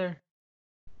game out there?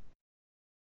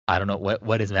 I don't know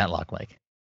what is Matlock like.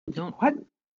 What?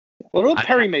 What about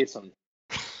Perry Mason?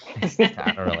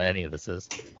 I don't know what any of this is.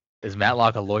 Is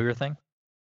Matlock a lawyer thing?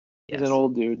 He's an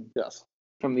old dude. Yes.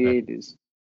 From the 80s.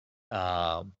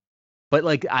 But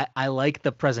like I like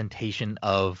the presentation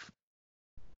of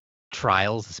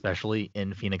trials, especially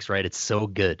in Phoenix Wright. It's so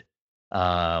good.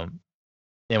 And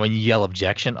when you yell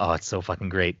objection, oh, it's so fucking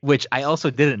great. Which I also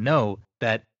didn't know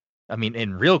that. I mean,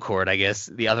 in real court, I guess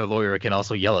the other lawyer can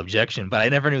also yell objection, but I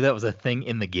never knew that was a thing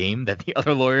in the game, that the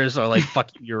other lawyers are like,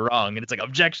 fuck you, you're wrong. And it's like,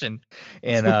 objection.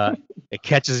 And it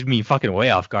catches me fucking way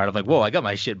off guard. I'm like, whoa, I got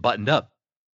my shit buttoned up.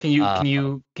 Can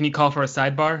you call for a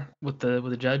sidebar with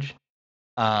the judge?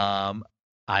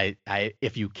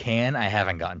 If you can, I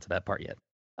haven't gotten to that part yet.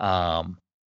 Do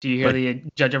you hear the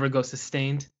judge ever go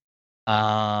sustained?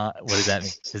 What does that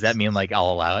mean? Does that mean like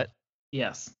I'll allow it?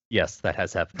 Yes. Yes, that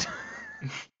has happened.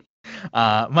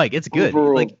 Mike, it's good.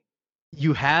 Overruled.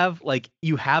 Like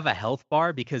you have a health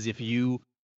bar, because if you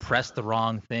press the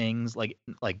wrong things, like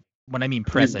when I mean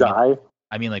press, I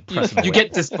mean like pressing. You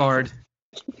get disbarred.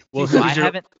 Well, so I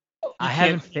haven't.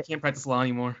 You can't practice law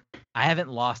anymore. I haven't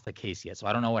lost the case yet, so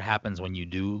I don't know what happens when you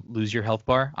do lose your health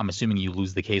bar. I'm assuming you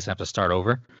lose the case and have to start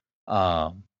over.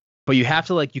 But you have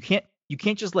to you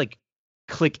can't just like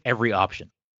click every option.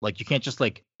 Like you can't just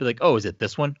like be like, oh, is it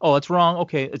this one? Oh, it's wrong.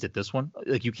 Okay, is it this one?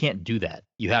 Like you can't do that.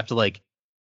 You have to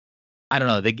I don't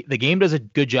know. The game does a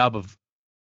good job of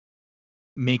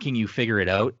making you figure it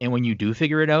out, and when you do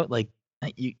figure it out, like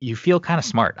you feel kind of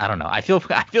smart. I don't know. I feel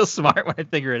smart when I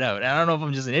figure it out. And I don't know if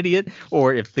I'm just an idiot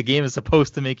or if the game is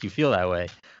supposed to make you feel that way.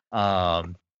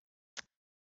 But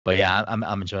yeah,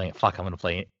 I'm enjoying it. Fuck, I'm gonna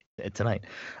play it tonight.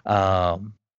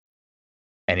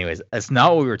 Anyways, that's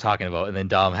not what we were talking about. And then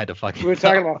Dom had to fucking. We were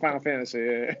talking about Final Fantasy.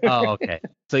 Yeah. Oh, okay.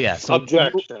 So yeah. So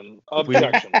Objection.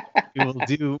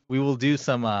 We will do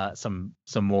some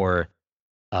more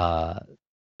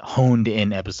honed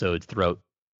in episodes throughout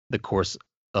the course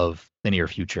of the near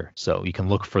future, so you can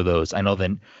look for those. I know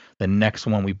then the next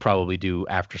one we probably do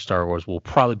after Star Wars will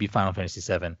probably be Final Fantasy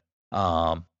VII.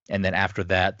 And then after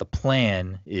that, the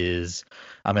plan is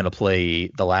I'm going to play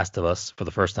The Last of Us for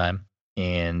the first time,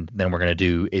 and then we're going to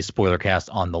do a spoiler cast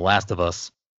on The Last of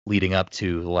Us leading up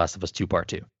to The Last of Us 2 Part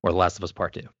 2, or The Last of Us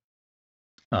Part 2.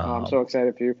 I'm so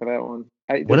excited for you for that one.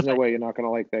 There's no way you're not going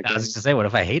to like that game. I was just to say, what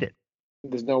if I hate it?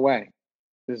 There's no way.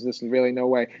 There's just really no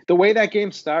way. The way that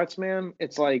game starts, man,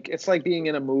 it's like being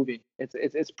in a movie.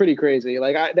 It's pretty crazy.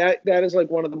 Like that is like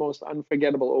one of the most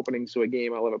unforgettable openings to a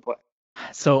game I'll ever play.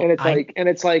 So and it's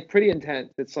pretty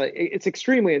intense. It's like it's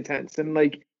extremely intense, and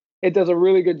like it does a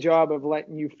really good job of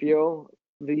letting you feel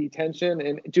the tension.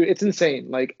 And dude, it's insane.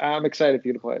 Like I'm excited for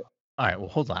you to play it. All right, well,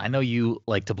 hold on. I know you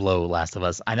like to blow Last of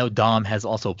Us. I know Dom has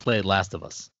also played Last of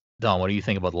Us. Dom, what do you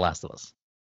think about The Last of Us?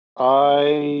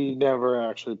 I never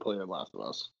actually played Last of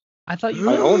Us. I thought you.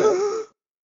 I own it.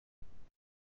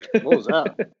 What was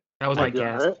that? That was my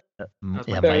guess.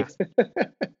 Yeah,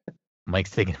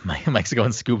 Mike's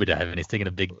going scuba diving. He's taking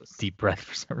a big deep breath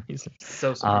for some reason.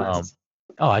 So surprised.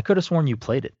 I could have sworn you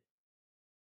played it.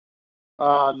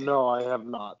 No, I have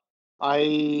not.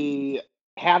 I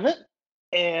haven't,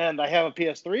 and I have a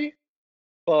PS3,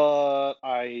 but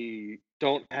I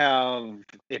don't have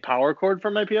a power cord for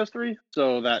my PS3,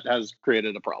 so that has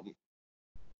created a problem.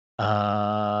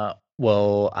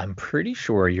 Well, I'm pretty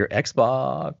sure your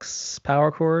Xbox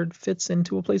power cord fits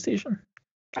into a PlayStation.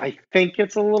 I think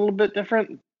it's a little bit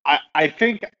different.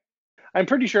 I'm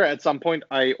pretty sure at some point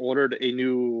I ordered a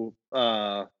new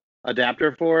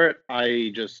adapter for it.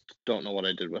 I just don't know what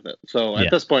I did with it. So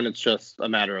at this point, it's just a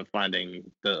matter of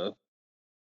finding the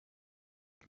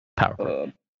power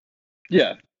cord.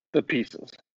 The pieces.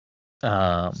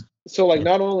 So like,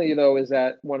 not only though is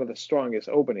that one of the strongest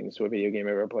openings to a video game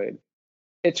ever played,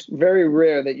 it's very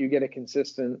rare that you get a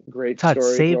consistent great Todd,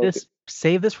 story.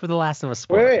 Save this for The Last of Us.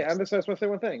 Wait, I just want to say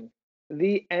one thing.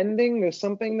 The ending, there's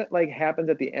something that like happens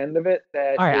at the end of it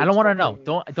that. All right, I don't want to know.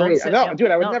 Don't say. No,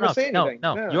 dude, I would never say anything.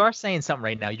 No, you are saying something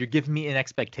right now. You're giving me an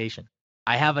expectation.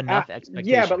 I have enough expectation.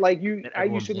 Yeah, but like you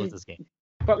shouldn't. This game.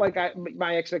 But like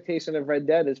my expectation of Red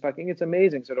Dead is fucking, it's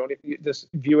amazing. So don't just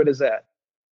view it as that.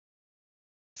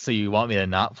 So you want me to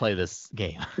not play this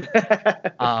game?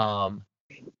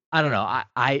 I don't know.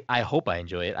 I hope I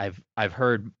enjoy it. I've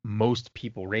heard most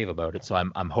people rave about it, so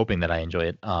I'm hoping that I enjoy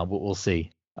it. We'll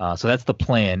see. So that's the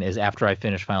plan. Is after I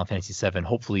finish Final Fantasy VII,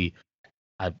 hopefully,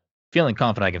 I'm feeling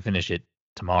confident I can finish it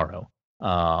tomorrow.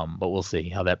 But we'll see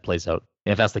how that plays out.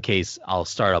 And if that's the case, I'll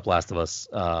start up Last of Us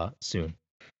soon.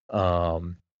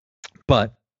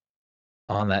 But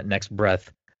on that next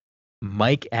breath,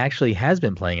 Mike actually has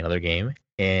been playing another game,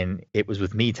 and it was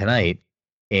with me tonight.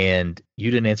 And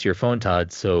you didn't answer your phone,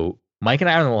 Todd. So Mike and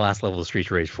I are on the last level of Streets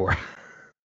of Rage 4.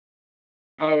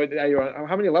 Oh, are you on,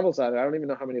 how many levels are there? I don't even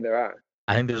know how many there are.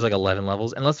 I think there's like 11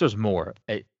 levels, unless there's more.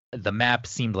 The map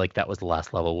seemed like that was the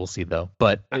last level. We'll see though.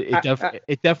 But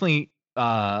it definitely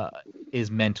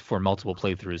is meant for multiple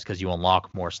playthroughs because you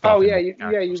unlock more stuff. Oh yeah, you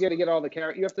got to get all the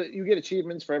characters. You get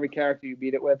achievements for every character you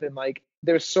beat it with, and like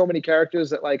there's so many characters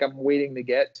that like I'm waiting to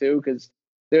get to because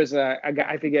there's a guy,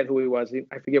 I forget who he was.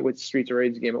 I forget which Streets of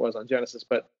Rage game it was on Genesis,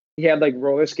 but he had like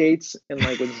roller skates and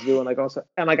like was doing like also,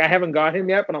 and like I haven't got him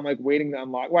yet, but I'm like waiting to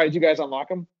unlock. Why did you guys unlock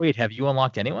him? Wait, have you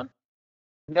unlocked anyone?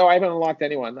 No, I haven't unlocked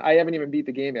anyone. I haven't even beat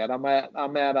the game yet. I'm at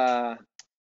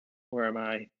where am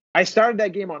I? I started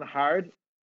that game on hard,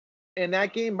 and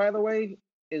that game, by the way,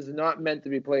 is not meant to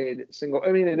be played single.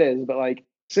 I mean, it is, but like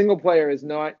single player is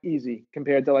not easy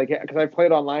compared to like because I've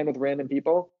played online with random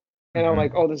people, and I'm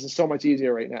like, oh, this is so much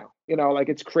easier right now. You know, like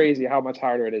it's crazy how much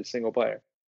harder it is single player.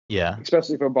 Yeah.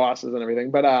 Especially for bosses and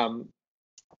everything. But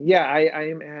yeah, I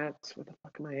am at what the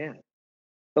fuck am I at?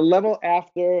 The level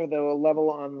after the level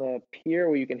on the pier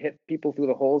where you can hit people through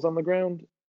the holes on the ground.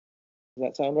 Does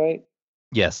that sound right?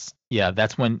 Yes. Yeah,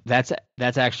 that's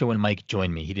actually when Mike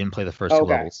joined me. He didn't play the first two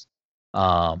levels.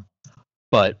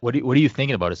 But what are you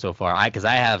thinking about it so far? Because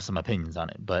I have some opinions on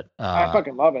it, but I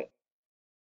fucking love it.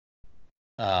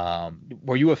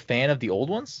 Were you a fan of the old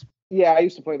ones? Yeah, I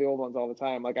used to play the old ones all the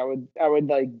time. Like I would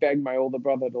like beg my older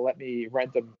brother to let me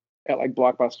rent them at like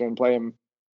Blockbuster and play them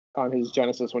on his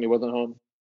Genesis when he wasn't home.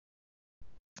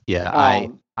 Yeah,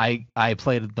 I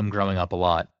played them growing up a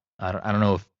lot. I don't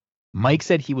know if Mike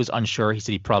said he was unsure. He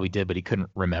said he probably did, but he couldn't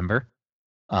remember.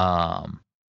 Do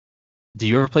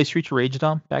you ever play Streets of Rage,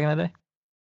 Dom, back in the day?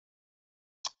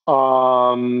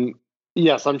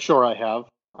 Yes, I'm sure I have.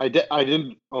 I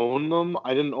didn't own them.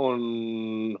 I didn't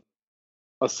own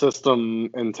a system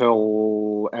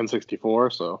until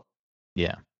N64. So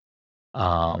yeah.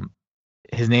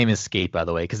 His name is Skate, by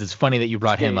the way, because it's funny that you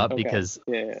brought him up because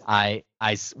when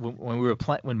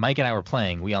Mike and I were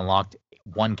playing, we unlocked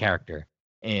one character,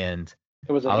 and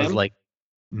I was like,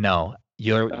 no,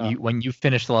 when you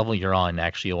finish the level you're on,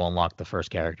 actually you'll unlock the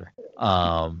first character.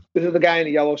 This is the guy in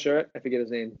the yellow shirt. I forget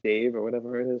his name, Dave or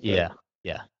whatever it is. Yeah.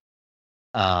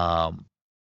 But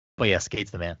yeah,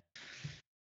 Skate's the man.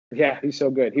 Yeah, he's so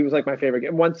good. He was like my favorite.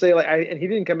 And once they and he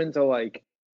didn't come until like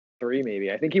 3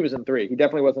 maybe. I think he was in 3. He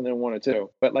definitely wasn't in 1 or 2.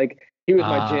 But like he was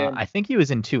my jam. I think he was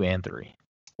in 2 and 3.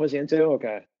 Was he in 2?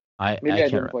 Okay. Maybe I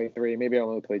didn't play 3. Maybe I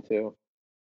only played 2.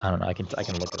 I don't know. I can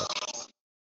look it up.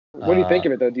 What do you think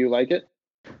of it though? Do you like it?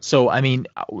 So I mean,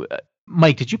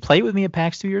 Mike, did you play it with me at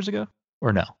PAX 2 years ago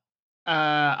or no?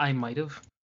 I might have.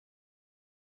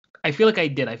 I feel like I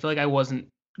did. I feel like I wasn't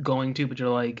going to, but you're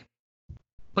like,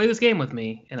 play this game with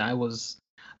me, and I was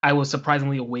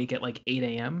surprisingly awake at like 8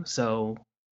 a.m. So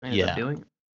I ended up doing it.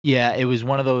 Yeah, it was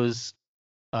one of those.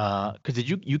 Because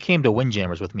you came to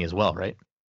Windjammers with me as well, right?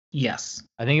 Yes.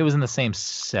 I think it was in the same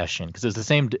session because it's the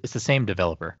same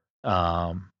developer.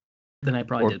 Then I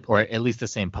probably did play. Or at least the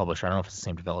same publisher. I don't know if it's the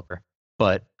same developer,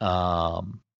 but I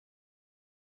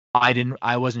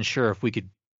wasn't sure if we could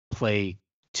play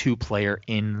 2-player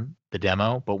in the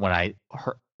demo, but when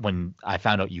I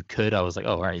found out you could, I was like,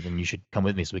 oh, all right, then you should come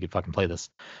with me so we could fucking play this.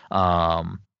 I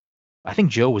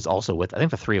think Joe was also I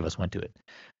think the 3 of us went to it.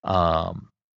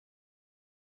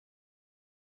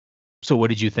 So what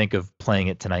did you think of playing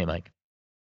it tonight, Mike?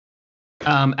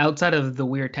 Outside of the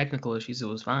weird technical issues, it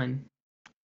was fine.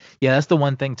 Yeah, that's the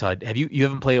one thing, Todd. You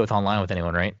haven't played it with online with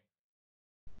anyone, right?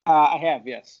 I have,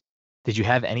 yes. Did you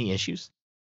have any issues?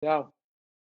 No.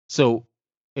 So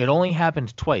it only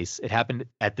happened twice. It happened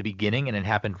at the beginning and it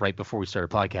happened right before we started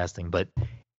podcasting. But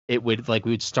it would we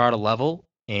would start a level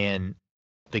and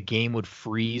the game would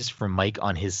freeze from Mike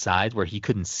on his side where he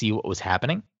couldn't see what was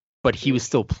happening, but he was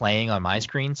still playing on my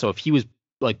screen. So if he was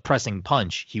like pressing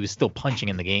punch, he was still punching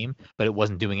in the game, but it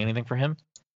wasn't doing anything for him.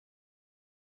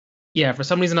 Yeah, for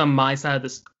some reason on my side of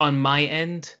this, on my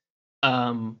end,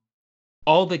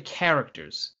 all the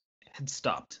characters had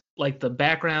stopped. Like the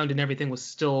background and everything was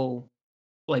still,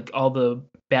 like all the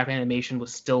background animation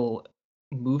was still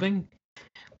moving,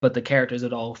 but the characters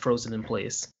had all frozen in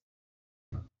place.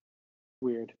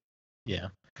 Weird. Yeah,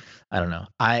 I don't know.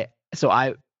 I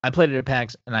played it at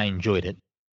PAX and I enjoyed it.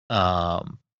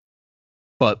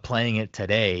 But playing it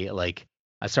today, like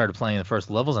I started playing the first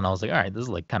levels and I was like, all right, this is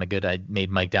like kind of good. I made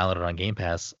Mike download it on Game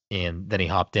Pass, and then he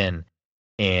hopped in,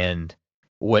 and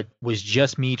what was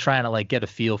just me trying to like get a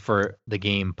feel for the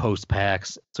game post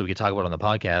PAX so we could talk about it on the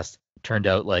podcast turned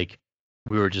out like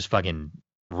we were just fucking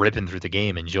ripping through the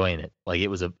game, enjoying it. Like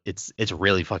it's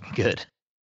really fucking good.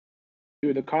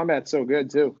 Dude, the combat's so good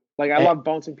too. Like I Eh. love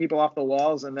bouncing people off the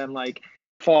walls and then like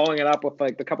following it up with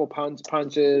like the couple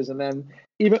punches, and then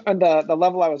even on the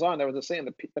level I was on, there was a saying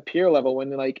the pier level when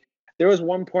like there was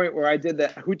one point where I did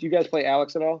that. Who do you guys play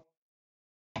Alex at all?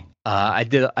 I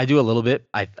do a little bit.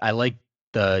 I like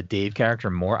the Dave character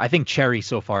more. I think Cherry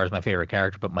so far is my favorite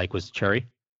character, but Mike was Cherry,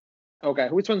 Okay,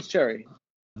 which one's Cherry?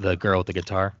 the girl with the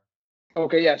guitar.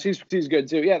 Okay, yeah, she's good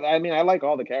too. Yeah, I mean I like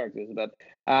all the characters, but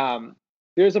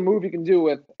there's a move you can do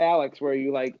with Alex where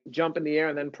you like jump in the air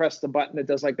and then press the button that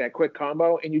does like that quick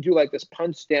combo, and you do like this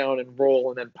punch down and roll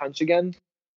and then punch again.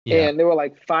 Yeah. And there were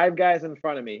like 5 guys in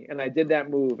front of me, and I did that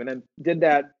move and then did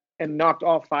that and knocked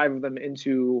all 5 of them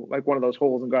into like one of those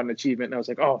holes and got an achievement. And I was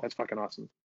like, oh, that's fucking awesome.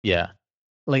 Yeah.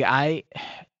 Like I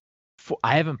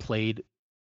haven't played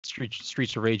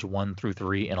Streets of Rage 1 through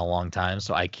 3 in a long time,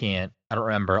 so I don't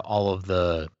remember all of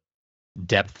the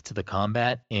depth to the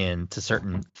combat and to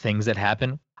certain things that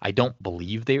happen. I don't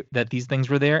believe that these things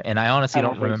were there, and I honestly I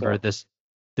don't don't think remember so.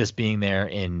 this being there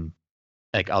in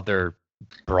like other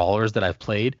brawlers that I've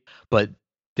played, but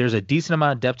there's a decent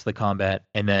amount of depth to the combat,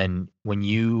 and then when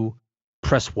you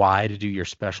press Y to do your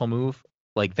special move,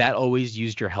 like that always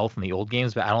used your health in the old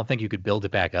games, but I don't think you could build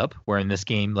it back up. Where in this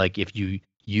game, like if you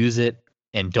use it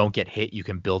and don't get hit, you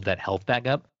can build that health back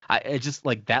up. I just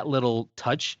like that little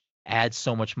touch adds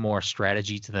so much more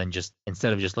strategy to than just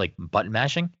instead of just like button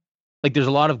mashing. Like there's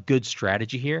a lot of good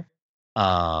strategy here.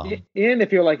 And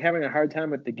if you're like having a hard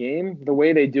time with the game, the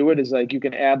way they do it is like you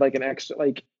can add like an extra,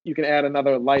 like you can add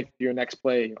another life to your next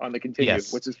play on the continue,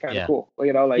 Yes. which is kind of Yeah. cool.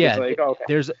 You know, like Yeah, it's like, oh,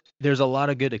 okay. there's a lot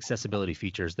of good accessibility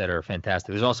features that are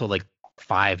fantastic. There's also like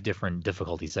 5 different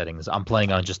difficulty settings. I'm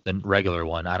playing on just the regular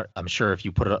one. I'm sure if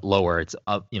you put it lower, it's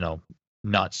up,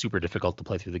 not super difficult to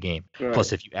play through the game. Right.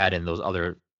 Plus, if you add in those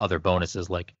other bonuses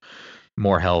like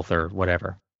more health or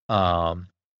whatever.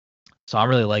 So I'm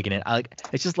really liking it.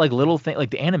 It's just like little thing.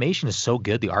 Like the animation is so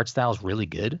good. The art style is really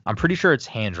good. I'm pretty sure it's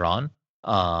hand drawn,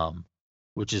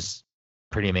 which is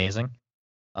pretty amazing.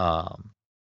 And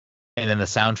then the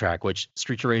soundtrack, which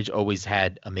Streets of Rage always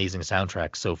had amazing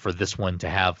soundtracks. So for this one to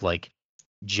have like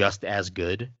just as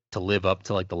good to live up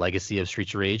to like the legacy of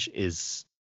Streets of Rage is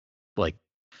like,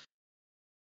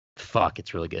 fuck,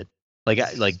 it's really good.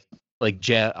 Like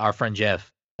Jeff, our friend Jeff,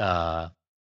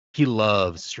 he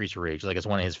loves Streets of Rage. Like it's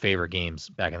one of his favorite games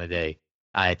back in the day.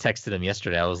 I texted him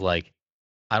yesterday. I was like,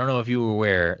 I don't know if you were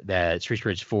aware that Streets of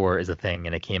Rage 4 is a thing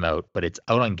and it came out, but it's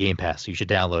out on Game Pass, so you should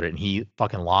download it. And he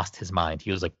fucking lost his mind.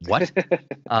 He was like, what?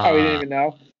 Oh, he didn't even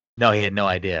know. No, he had no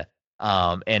idea.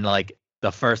 And like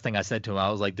the first thing I said to him, I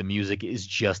was like, the music is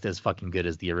just as fucking good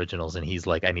as the originals. And he's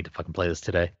like, I need to fucking play this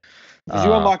today. Did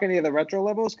you unlock any of the retro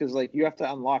levels? Because like you have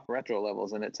to unlock retro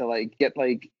levels in it to like get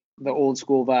like the old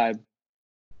school vibe.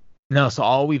 No, so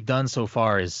all we've done so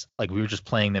far is like we were just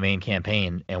playing the main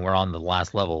campaign and we're on the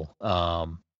last level.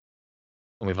 And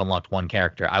we've unlocked 1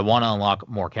 character. I want to unlock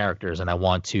more characters, and I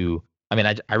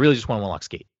really just want to unlock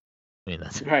Skate. I mean,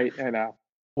 that's Right, I know.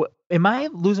 what. Am I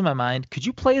losing my mind? Could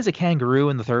you play as a kangaroo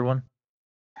in the third one?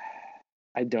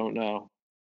 I don't know.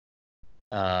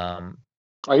 Are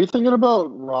you thinking about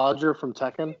Roger from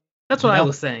Tekken? That's what I No.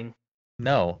 was saying.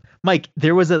 No, Mike.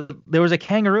 There was a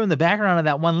kangaroo in the background of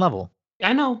that one level.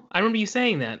 I know. I remember you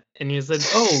saying that, and you said,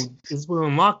 "Oh, this is where we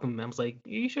unlock them." I was like, "Are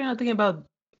you sure you're not thinking about?"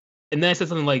 And then I said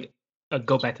something like,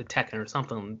 "Go back to Tekken" or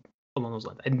something along those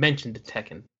lines. I mentioned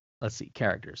Tekken. Let's see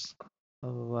characters.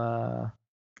 Oh,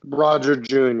 Roger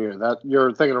Jr. That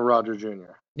you're thinking of Roger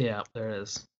Jr. Yeah, there it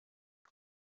is.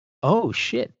 oh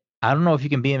shit. I don't know if you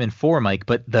can be him in 4, Mike,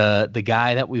 but the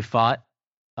guy that we fought,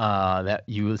 that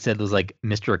you said was like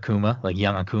Mr. Akuma, like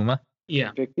young Akuma.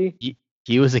 Yeah. Vicky?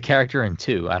 He was a character in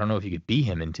 2. I don't know if you could be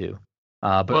him in 2.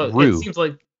 But Well, Rue it seems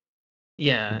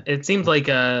like,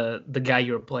 the guy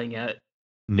you were playing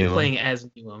knew him. playing as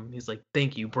knew him. He's like,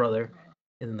 "Thank you, brother,"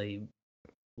 and then they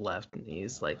left, and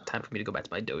he's like, "Time for me to go back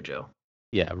to my dojo."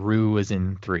 Yeah, Rue was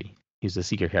in 3. He's a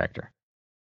secret character.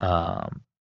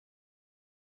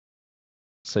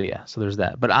 So yeah, so there's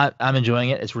that. But I'm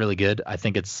enjoying it. It's really good. I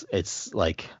think it's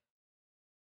like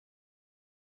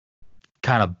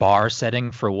kind of bar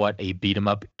setting for what a beat 'em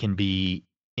up can be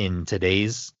in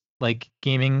today's like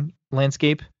gaming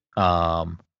landscape.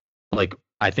 Like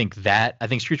I think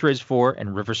Streets of Rage 4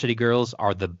 and River City Girls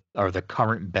are the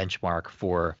current benchmark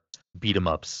for beat 'em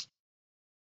ups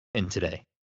in today.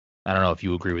 I don't know if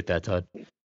you agree with that, Todd. I'm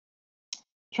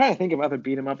trying to think of other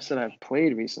beat 'em ups that I've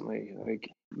played recently.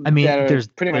 Like, I mean, that are there's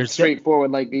pretty much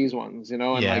straightforward like these ones, and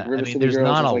yeah, like River City there's Girls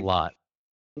not is a like, lot.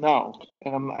 no.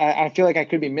 I feel like I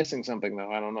could be missing something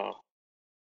though. I don't know.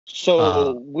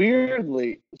 So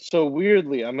weirdly,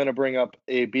 I'm gonna bring up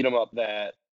a beat 'em up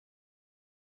that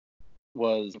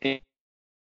was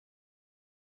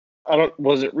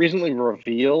was it recently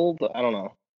revealed? I don't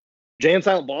know. Jay and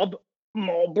Silent Bob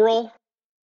Mall Brawl.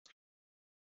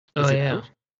 Oh Is it yeah. out?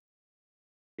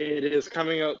 It is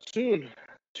coming out soon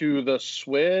to the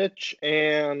Switch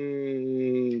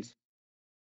and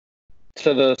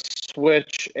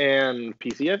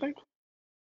PC, I think.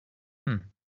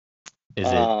 Is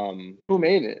it? Who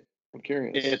made it? I'm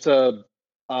curious. It's a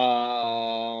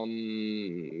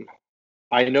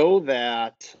I know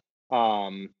that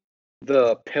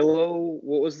the pillow,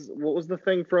 what was the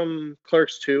thing from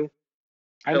Clerks 2?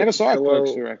 I never saw Pillow-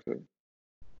 Clerks 2 actually.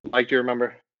 Like, do you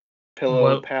remember?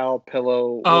 Pillow What? Pal,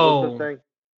 Pillow, what Oh. was the thing?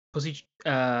 Pussy.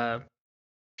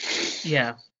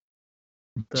 Yeah.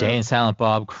 Jay and Silent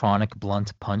Bob Chronic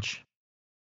Blunt Punch.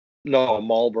 No,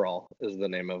 Mall Brawl is the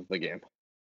name of the game.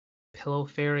 Pillow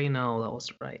Fairy. No, that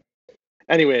was right.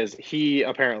 Anyways, he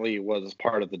apparently was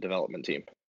part of the development team.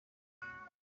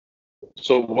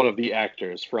 So one of the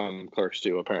actors from Clerks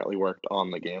 2 apparently worked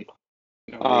on the game.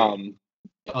 Oh,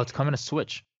 it's coming to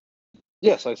Switch.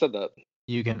 Yes, I said that.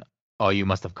 You can. Oh, you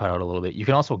must have cut out a little bit. You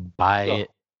can also buy No.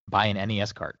 it. Buy an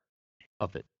NES cart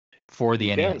of it for the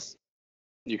You can. NES.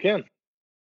 You can.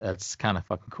 That's kind of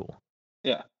fucking cool.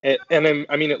 Yeah, and then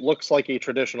I mean, it looks like a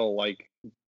traditional like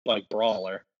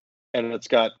brawler, and it's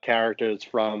got characters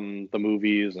from the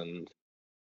movies, and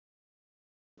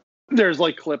there's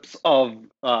like clips of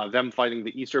them fighting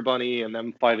the Easter Bunny and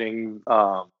them fighting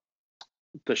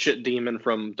the shit demon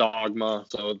from Dogma.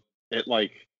 So it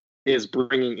like is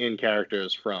bringing in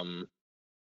characters from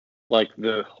like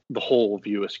the whole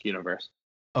Viewisk universe.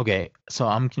 Okay, so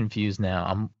I'm confused now.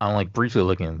 I'm like briefly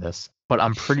looking at this, but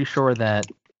I'm pretty sure that.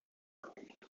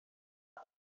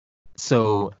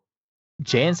 So,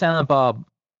 Jay and Silent Bob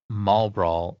Mall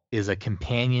Brawl is a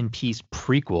companion piece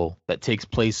prequel that takes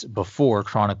place before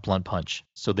Chronic Blunt Punch.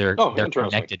 So they're Interesting.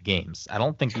 connected games. I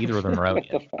don't think either of them are out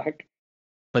What yet, the fuck?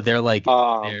 but they're like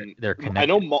they're connected. I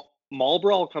know Mall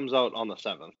Brawl comes out on the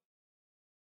 7th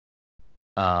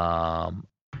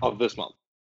of this month,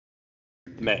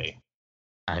 May.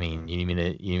 I mean, you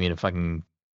need me to fucking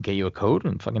get you a code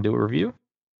and fucking do a review?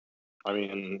 I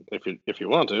mean, if you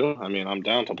want to, I mean, I'm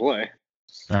down to play.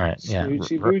 All right, yeah.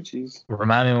 Smoochie boochies.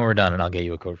 Remind me when we're done, and I'll get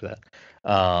you a code for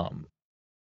that.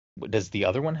 Does the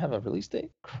other one have a release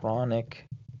date? Chronic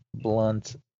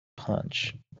Blunt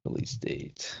Punch release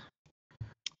date.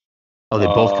 Oh, they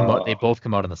both come out. They both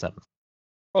come out on the 7th.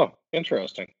 Oh,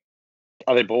 interesting.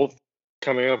 Are they both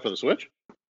coming out for the Switch?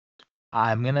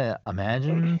 I'm gonna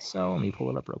imagine so. Let me pull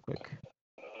it up real quick.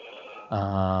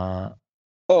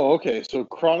 Oh, okay. So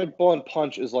Chronic Blunt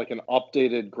Punch is like an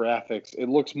updated graphics. It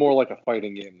looks more like a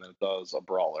fighting game than it does a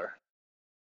brawler.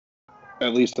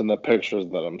 At least in the pictures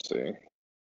that I'm seeing.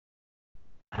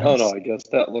 Oh no, I guess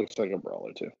that looks like a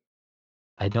brawler too.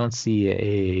 I don't see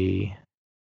a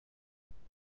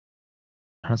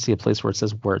place where it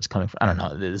says where it's coming from. I don't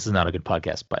know. This is not a good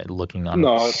podcast by looking on.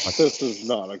 No, this is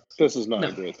not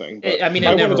a great thing. I mean,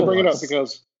 I it never wanted to bring it up was.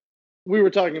 because we were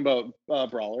talking about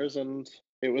brawlers, and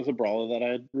it was a brawler that I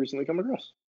had recently come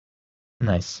across.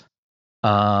 Nice.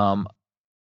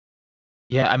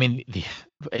 Yeah, I mean,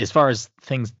 as far as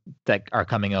things that are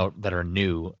coming out that are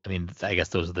new, I mean, I guess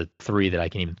those are the 3 that I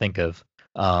can even think of.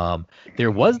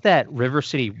 There was that River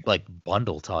City like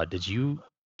bundle, Todd. Did you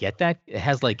get that? It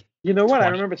has like You know what? 20 I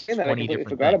remember seeing that. I 20 completely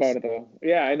different forgot things. about it though.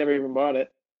 Yeah, I never even bought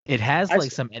it. It has I like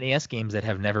s- some NES games that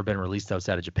have never been released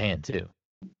outside of Japan too.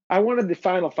 I wanted the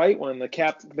Final Fight one, the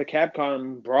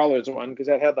Capcom Brawlers one, because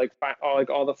that had like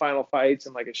all the Final Fights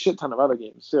and like a shit ton of other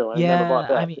games too. I never bought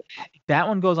that. I mean, that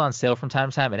one goes on sale from time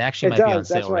to time. It actually It might be on does.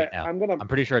 That's sale why right now. I'm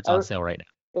pretty sure it's on sale right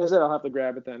now. I said I'll have to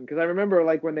grab it then, because I remember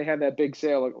like when they had that big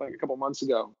sale like a couple months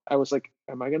ago. I was like,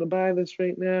 am I gonna buy this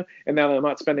right now? And now that I'm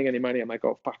not spending any money, I'm like,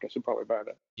 oh fuck, I should probably buy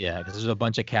that. Yeah, because there's a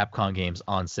bunch of Capcom games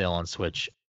on sale on Switch,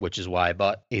 which is why I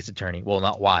bought Ace Attorney. Well,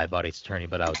 not why I bought Ace Attorney,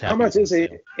 but I was happy. How much it's on is sale.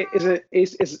 it? Is it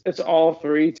Ace? It's all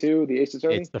 3 too? The Ace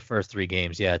Attorney? It's the first 3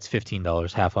 games. Yeah, it's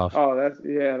 $15, half off. Oh, that's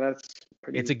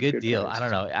pretty. It's a good deal. price. I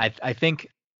don't know. I think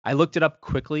I looked it up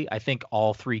quickly. I think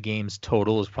all 3 games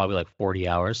total is probably like 40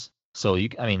 hours. So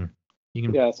I mean, You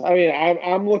can. Yes, I mean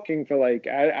I'm looking for like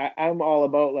I'm all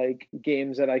about like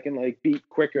games that I can like beat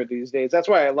quicker these days. That's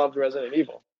why I loved Resident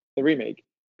Evil, the remake,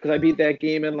 because I beat that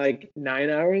game in like 9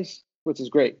 hours, which is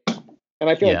great, and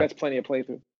I feel like Yeah. that's plenty of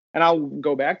playthrough. And I'll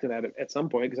go back to that at some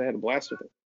point because I had a blast with it.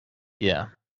 Yeah.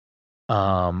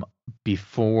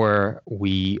 Before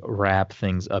we wrap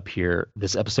things up here,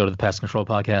 this episode of the Pest Control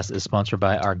Podcast is sponsored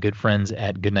by our good friends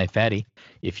at Goodnight Fatty.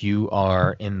 If you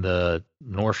are in the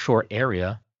North Shore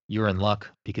area, you're in luck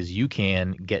because you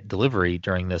can get delivery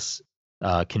during this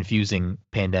confusing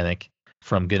pandemic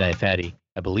from Goodnight Fatty.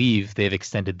 I believe they've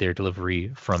extended their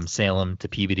delivery from Salem to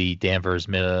Peabody, Danvers,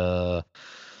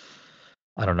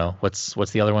 I don't know. What's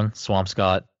the other one?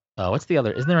 Swampscott. What's the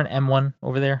other? Isn't there an M1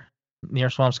 over there near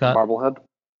Swampscott? Marblehead.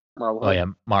 Oh yeah,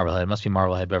 Marblehead. It must be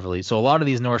Marblehead, Beverly. So a lot of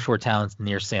these North Shore towns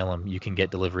near Salem, you can get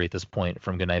delivery at this point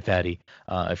from Goodnight Fatty.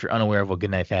 If you're unaware of what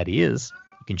Goodnight Fatty is,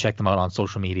 you can check them out on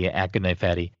social media at Goodnight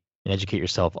Fatty and educate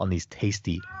yourself on these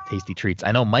tasty, tasty treats.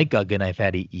 I know Mike got Goodnight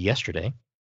Fatty yesterday.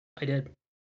 I did.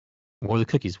 What were the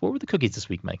cookies? What were the cookies this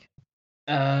week, Mike?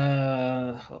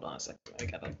 Hold on a second. I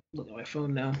gotta look at my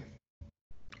phone now.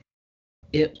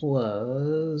 It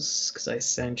was because I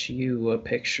sent you a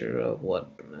picture of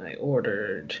what I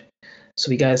ordered. So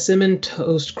we got a cinnamon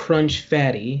toast crunch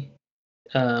fatty,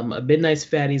 a midnight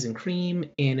fatties and cream,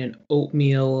 and an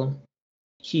oatmeal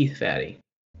Heath fatty.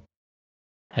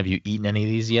 Have you eaten any of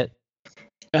these yet?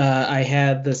 I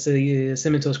had the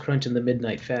cinnamon toast crunch and the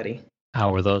midnight fatty.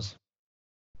 How were those?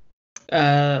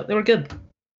 They were good.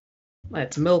 I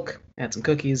had some milk, I had some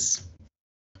cookies.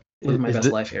 Living my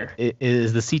best life here.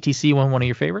 Is the CTC one of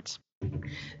your favorites?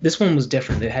 This one was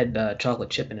different. It had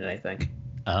chocolate chip in it, I think.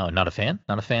 Oh, not a fan?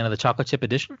 Not a fan of the chocolate chip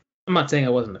edition? I'm not saying I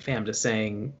wasn't a fan. I'm just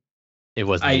saying it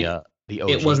wasn't the OG.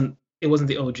 It wasn't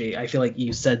the OG. I feel like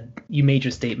you made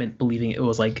your statement believing it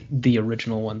was like the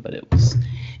original one, but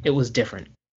it was different.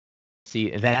 See,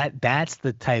 that's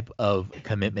the type of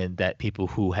commitment that people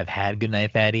who have had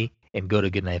Goodnight Fatty and go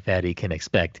to Goodnight Fatty can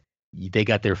expect. They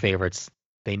got their favorites.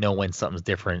 They know when something's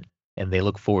different, and they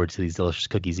look forward to these delicious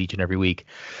cookies each and every week.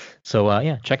 So,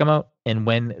 yeah, check them out. And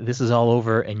when this is all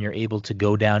over and you're able to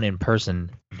go down in person,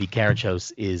 the Carriage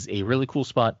House is a really cool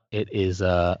spot. It is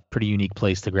a pretty unique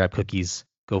place to grab cookies,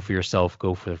 go for yourself,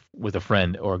 with a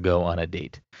friend, or go on a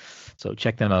date. So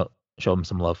check them out. Show them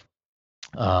some love.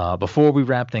 Before we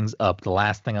wrap things up, the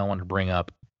last thing I want to bring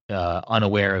up,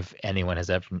 unaware if anyone has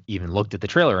ever even looked at the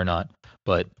trailer or not,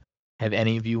 but have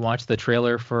any of you watched the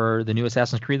trailer for the new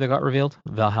Assassin's Creed that got revealed,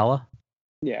 Valhalla?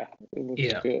 Yeah, it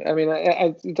looks good. I mean,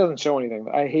 it doesn't show anything.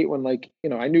 I hate when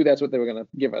I knew that's what they were gonna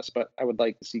give us, but I would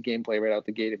like to see gameplay right out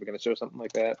the gate if we're gonna show something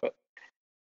like that. But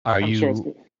are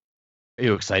you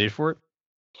excited for it?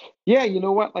 Yeah, you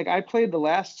know what? Like I played the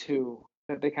last two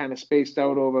that they kind of spaced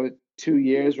out over 2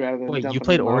 years rather than. Wait, you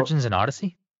played Origins and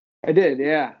Odyssey? I did,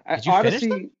 yeah. Did you finish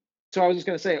them? So I was just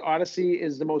gonna say, Odyssey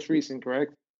is the most recent,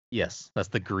 correct? Yes, that's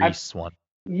the Greece one.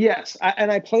 Yes,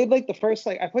 I played like the first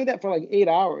I played that for like 8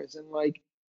 hours, and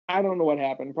I don't know what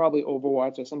happened. Probably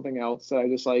Overwatch or something else that I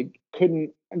just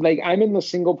couldn't. I'm in the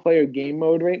single player game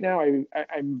mode right now.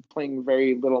 I'm playing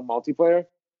very little multiplayer,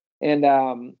 and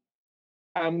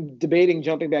I'm debating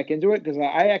jumping back into it because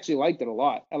I actually liked it a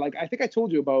lot. I think I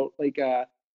told you about the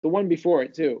one before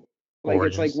it too.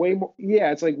 Origins. It's way more.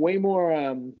 Yeah, it's way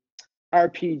more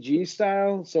RPG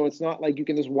style. So it's not like you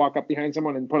can just walk up behind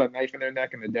someone and put a knife in their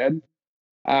neck and they're dead.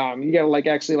 You gotta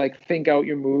actually think out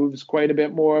your moves quite a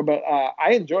bit more. But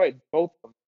I enjoyed both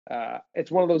of them.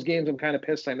 It's one of those games I'm kind of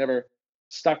pissed I never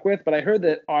stuck with. But I heard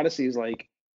that Odyssey is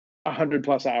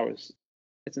 100+ hours.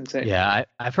 It's insane. Yeah,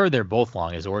 I've heard they're both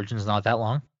long. Is Origins not that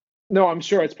long? No, I'm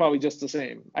sure it's probably just the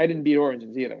same. I didn't beat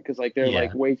Origins either because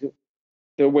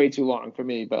they're way too long for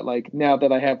me. But now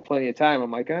that I have plenty of time, I'm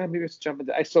maybe let's jump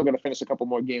into. I still got to finish a couple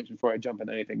more games before I jump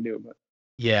into anything new. But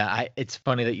yeah, it's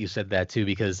funny that you said that too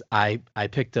because I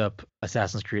picked up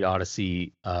Assassin's Creed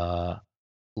Odyssey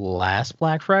last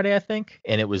Black Friday, I think,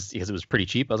 and it was because it was pretty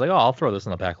cheap. I was like, oh, I'll throw this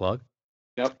in the backlog.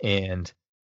 Yep. And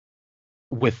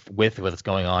with what's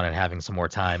going on and having some more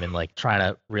time and trying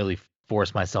to really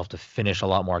force myself to finish a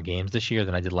lot more games this year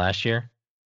than I did last year.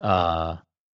 I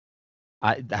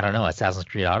don't know. Assassin's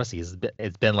Creed Odyssey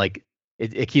it's been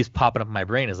it keeps popping up in my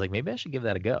brain. It's maybe I should give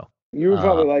that a go. You would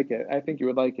probably like it. I think you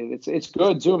would like it. It's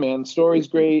good too, man. The story's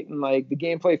great and the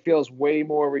gameplay feels way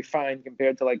more refined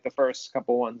compared to the first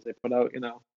couple ones they put out.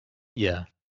 Yeah.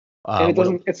 And it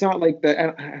doesn't. It's not like the.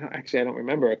 Actually, I don't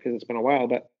remember it because it's been a while.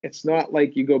 But it's not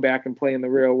like you go back and play in the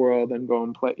real world and go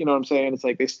and play. You know what I'm saying? It's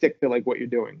they stick to what you're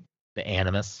doing. The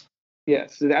Animus.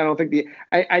 Yes, I don't think the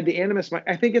Animus.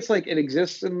 I think it's it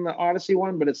exists in the Odyssey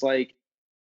one, but it's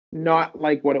not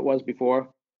like what it was before.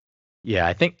 Yeah,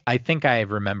 I think I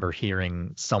remember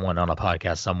hearing someone on a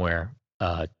podcast somewhere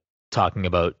talking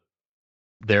about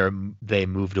they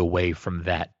moved away from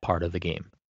that part of the game.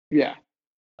 Yeah.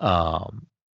 Um,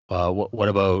 what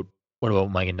about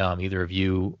Mike and Dom? Either of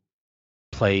you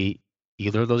play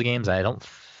either of those games? I don't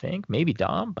think. Maybe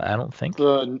Dom, but I don't think.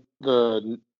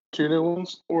 The two new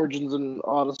ones, Origins and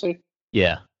Odyssey.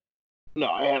 Yeah. No,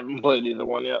 I haven't played either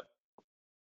one yet.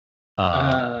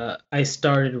 I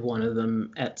started one of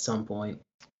them at some point.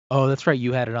 Oh, that's right.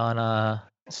 You had it on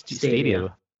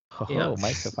Stadia. Oh, Yeah.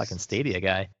 Mike's a fucking Stadia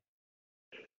guy.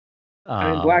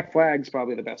 I mean, Black Flag's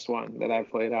probably the best one that I've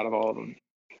played out of all of them.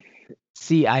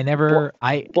 See, I never. Black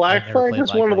I never Flag played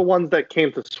was Black one of the Flag. ones that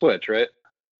came to Switch, right?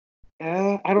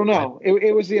 I don't know.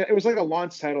 It was like a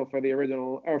launch title for the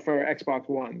original or for Xbox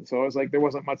One, so it was like there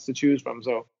wasn't much to choose from.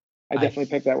 So I definitely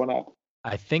picked that one up.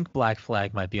 I think Black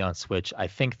Flag might be on Switch. I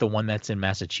think the one that's in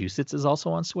Massachusetts is also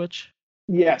on Switch.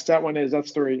 Yes, that one is.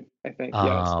 That's 3, I think.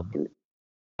 Yeah, 3.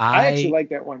 I actually like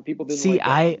that one. People didn't see.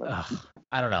 like that one,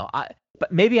 I don't know.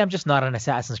 But maybe I'm just not an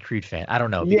Assassin's Creed fan. I don't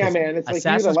know. Yeah, because man. It's like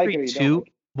Assassin's you either Creed like it or you 2. don't like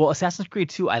it. Well, Assassin's Creed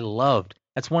 2, I loved.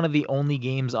 That's one of the only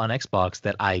games on Xbox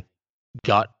that I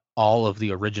got all of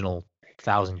the original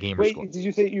 1,000 gamer Wait, score. did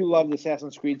you say you loved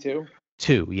Assassin's Creed 2?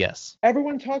 2, yes.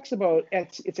 Everyone talks about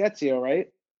it's Ezio, right?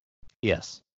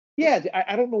 Yes. Yeah,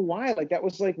 I don't know why. Like that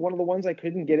was like one of the ones I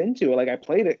couldn't get into. Like I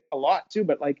played it a lot too,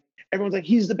 but like everyone's like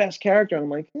he's the best character. And I'm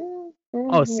like,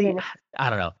 Oh, see, whatever. I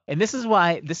don't know. And this is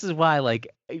why like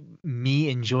me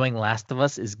enjoying Last of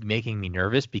Us is making me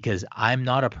nervous because I'm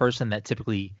not a person that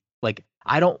typically like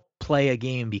I don't play a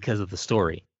game because of the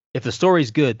story. If the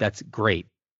story's good, that's great.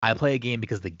 I play a game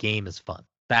because the game is fun.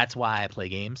 That's why I play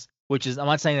games, which is I'm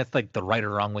not saying that's like the right or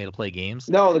wrong way to play games.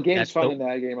 No, the game's That's fun the- in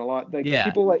that game a lot. Like Yeah.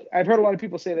 people I've heard a lot of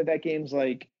people say that game's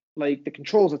like the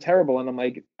controls are terrible, and I'm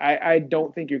like, I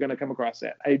don't think you're gonna come across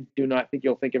that. I do not think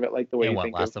you'll think of it like the way And you what,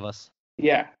 think Last of. of Us?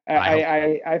 Yeah,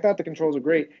 I thought the controls were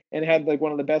great and had like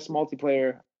one of the best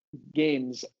multiplayer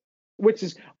games, which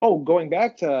is going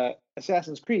back to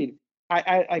Assassin's Creed.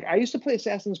 I used to play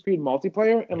Assassin's Creed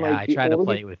multiplayer and Yeah, like I the tried to older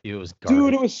play game- it with you. It was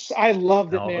garbage. Dude, I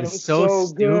loved it, No, man. it It was was so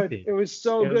so good. stupid. It was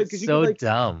so It good was because you so could like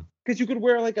dumb. because you could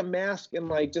wear like a mask and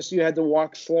like just you had to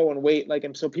walk slow and wait like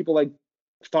and so people like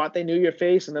thought they knew your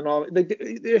face and then all like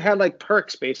it had like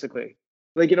perks basically.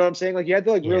 Like you know what I'm saying? Like you had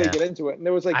to like really Yeah. get into it and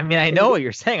there was like I mean, I know what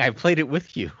you're saying. I played it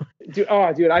with you. dude,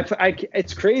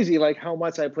 it's crazy like how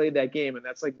much I played that game and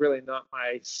that's like really not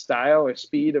my style or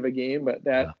speed of a game, but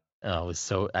that Oh, it was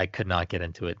so I could not get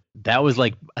into it. That was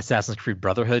like Assassin's Creed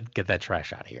Brotherhood. Get that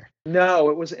trash out of here.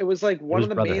 no, it was like one was of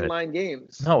the Brotherhood. mainline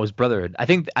games. No, it was Brotherhood. I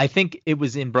think it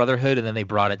was in Brotherhood, and then they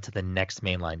brought it to the next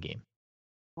mainline game.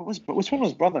 Which one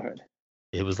was Brotherhood?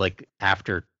 It was like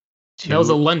after 2. That was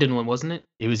a London one, wasn't it?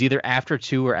 It was either after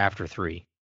 2 or after 3.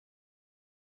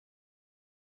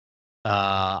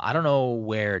 I don't know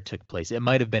where it took place. It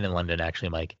might have been in London, actually,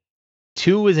 Mike.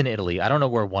 2 was in Italy. I don't know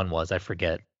where 1 was. I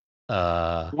forget.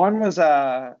 One was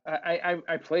I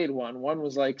played one. One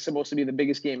was like supposed to be the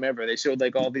biggest game ever. They showed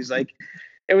like all these like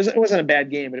it wasn't a bad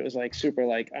game, but it was like super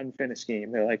like unfinished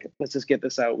game. They're like, let's just get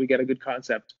this out. We got a good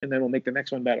concept, and then we'll make the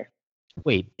next one better.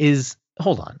 Wait,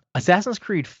 hold on. Assassin's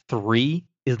Creed 3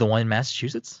 is the one in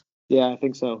Massachusetts? Yeah, I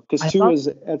think so. Because I 2 thought- was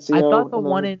Ezio. I thought the and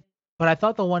then- one in But I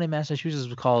thought the one in Massachusetts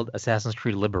was called Assassin's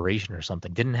Creed Liberation or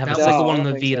something. Didn't have That a was No, the I one don't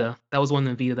on the think so. Vita. That was one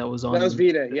on the Vita that was on. That was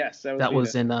Vita. Yes, that was. That Vita.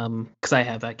 was in because I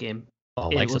have that game. Oh,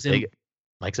 it Mike's was a in- big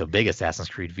Mike's a big Assassin's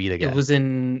Creed Vita guy. It was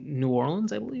in New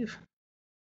Orleans, I believe.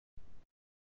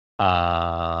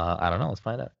 I don't know. Let's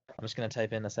find out. I'm just gonna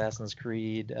type in Assassin's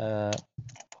Creed. I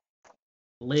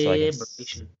can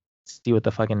Liberation. See what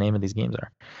the fucking name of these games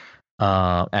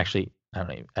are. Actually, I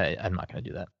don't even. I'm not gonna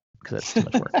do that because that's too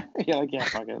much work. Yeah, like yeah,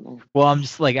 fuck it. Well, I'm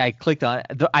just like I clicked on.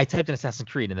 I typed in Assassin's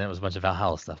Creed and then it was a bunch of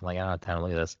Valhalla stuff. I'm like, I don't have time to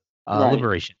look at this. Right.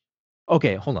 Liberation.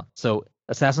 Okay, hold on. So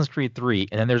Assassin's Creed 3,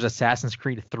 and then there's Assassin's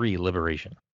Creed 3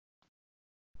 Liberation.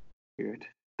 Weird.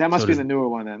 That must So be does- the newer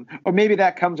one then, or maybe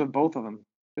that comes with both of them.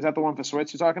 Is that the one for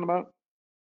Switch you're talking about?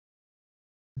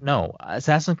 No,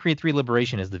 Assassin's Creed 3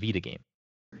 Liberation is the Vita game.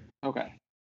 Okay.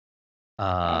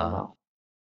 I don't Uh,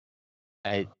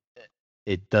 know.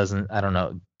 it doesn't. I don't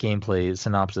know. Gameplay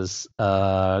synopsis.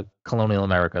 Colonial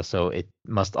America. So it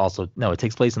must also. No, it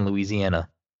takes place in Louisiana.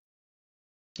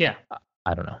 Yeah,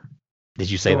 I don't know. Did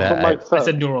you say So, that? Mike I said-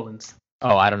 said New Orleans.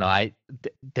 I don't know.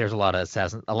 There's a lot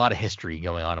of history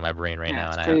going on in my brain right Yeah, now,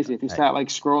 it's and crazy if you start like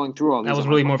scrolling through all these. That was I'm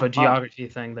really like, more of a what the fuck? geography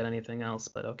thing than anything else,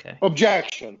 but okay.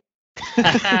 Objection.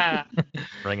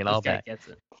 bring it all This guy back. gets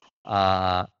it.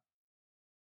 Todd,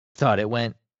 it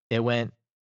went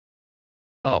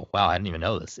Oh wow, I didn't even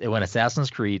know this. It went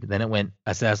Assassin's Creed, then it went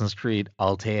Assassin's Creed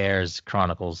Altair's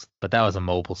Chronicles, but that was a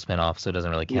mobile spin-off, so it doesn't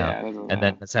really count. Yeah, it doesn't And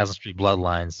then matter. Assassin's Creed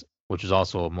Bloodlines, which is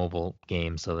also a mobile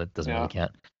game, so that doesn't really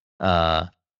count.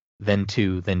 Then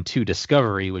two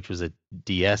Discovery, which was a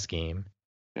DS game,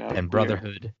 Yeah, then weird.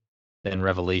 Brotherhood, then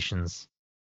Revelations,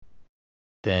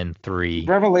 then 3.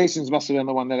 Revelations must have been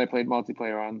the one that I played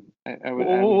multiplayer on. I would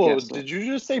guess so. Did you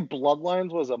just say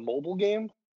Bloodlines was a mobile game?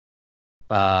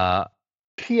 Uh,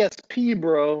 PSP,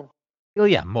 bro. well,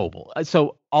 yeah, mobile.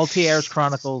 So Altair's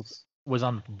Chronicles was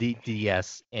on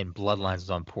DS, and Bloodlines was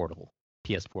on Portable,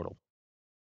 PS Portal.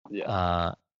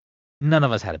 Yeah. None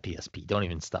of us had a PSP. Don't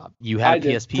even stop. You had I a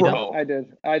did. PSP, Bro. though? I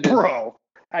did. Bro.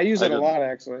 I use I it a didn't. lot,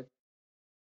 actually.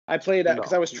 I played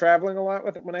because No. I was traveling a lot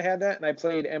with it when I had that, and I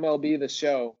played MLB The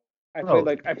Show. I Bro,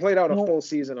 played out a no- full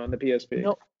season on the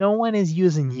PSP. No one is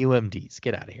using UMDs.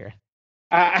 Get out of here.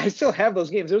 I still have those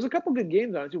games. There was a couple good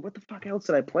games on it too. What the fuck else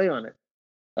did I play on it?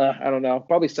 I don't know.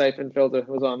 Probably Siphon Filter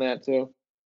was on that too.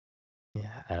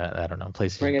 Yeah, I don't know.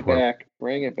 PlayStation Bring it Portal. back.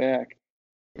 Bring it back.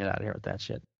 Get out of here with that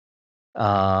shit.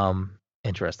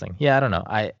 Interesting. Yeah, I don't know.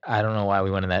 I don't know why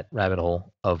we went in that rabbit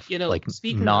hole of like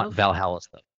speaking not of- Valhalla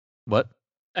stuff. What?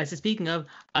 I said, speaking of,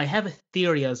 I have a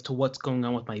theory as to what's going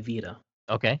on with my Vita.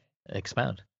 Okay,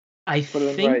 expound. I Put it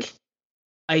in think right.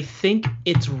 I think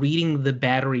it's reading the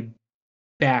battery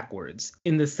backwards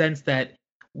in the sense that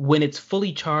when it's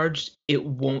fully charged, it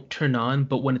won't turn on,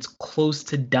 but when it's close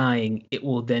to dying, it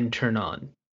will then turn on.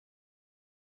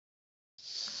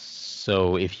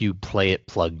 So if you play it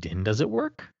plugged in, does it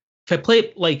work? If I play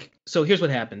it so here's what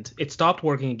happened. It stopped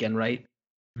working again, right?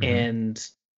 Mhm. And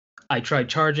I tried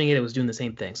charging it, it was doing the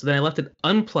same thing. So then I left it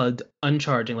unplugged,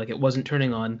 uncharging, like it wasn't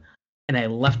turning on, and I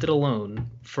left it alone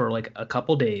for like a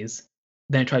couple days.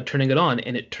 Then I tried turning it on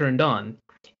and it turned on.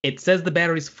 It says the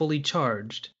battery's fully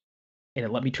charged, and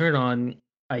it let me turn it on.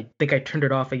 I think I turned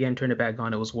it off again, turned it back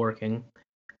on, it was working.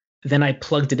 Then I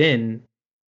plugged it in,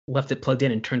 left it plugged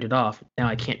in and turned it off. Now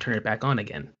I can't turn it back on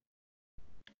again.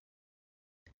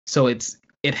 So it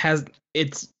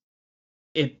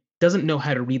doesn't know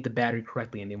how to read the battery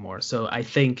correctly anymore. So I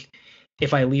think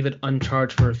if I leave it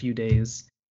uncharged for a few days,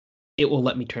 it will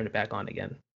let me turn it back on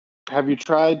again. Have you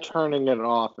tried turning it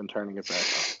off and turning it back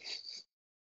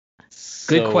on?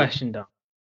 Good question, Dom.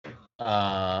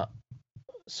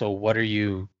 So what are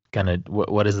you gonna?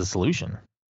 What is the solution?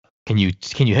 Can you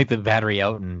take the battery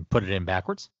out and put it in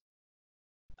backwards?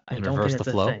 I And don't reverse think the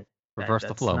that's flow? a thing. Reverse the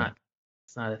That's flow.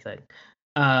 It's not a thing.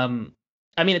 I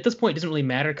mean, at this point, it doesn't really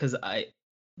matter because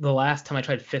the last time I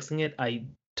tried fixing it, I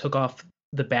took off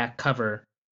the back cover,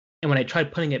 and when I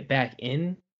tried putting it back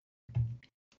in,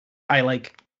 I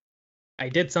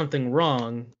did something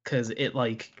wrong because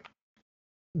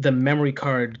the memory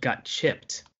card got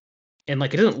chipped, and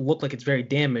it doesn't look like it's very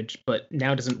damaged, but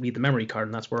now it doesn't read the memory card,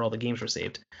 and that's where all the games were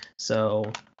saved.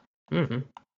 So,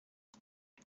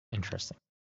 Interesting.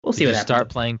 we'll see Did what you happens. start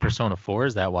playing Persona 4?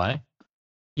 Is that why?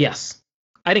 Yes,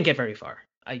 I didn't get very far.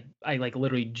 I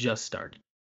literally just started.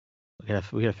 We gotta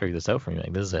figure this out for you.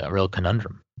 This is a real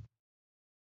conundrum.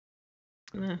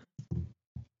 Eh,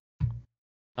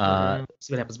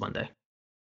 see what happens Monday.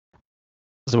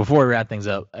 So before we wrap things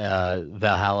up,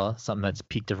 Valhalla, something that's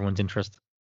piqued everyone's interest.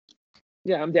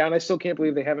 Yeah, I'm down. I still can't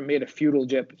believe they haven't made a feudal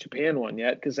Japan one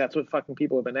yet, because that's what fucking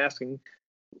people have been asking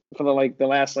for the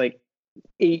last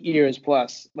 8 years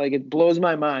plus. It blows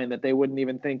my mind that they wouldn't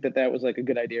even think that was a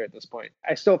good idea at this point.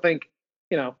 I still think,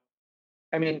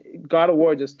 I mean, God of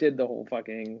War just did the whole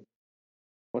fucking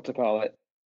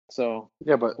So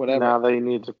Yeah, but whatever.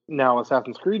 now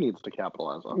Assassin's Creed needs to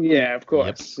capitalize on it. Yeah, of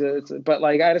course. But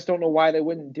I just don't know why they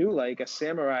wouldn't do a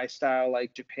samurai style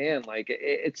Japan.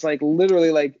 It's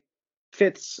literally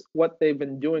fits what they've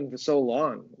been doing for so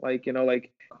long.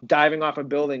 Diving off a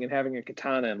building and having a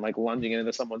katana and lunging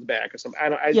into someone's back or something.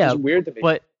 It's just weird to me.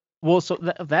 But so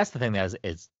that's the thing that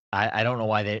is I don't know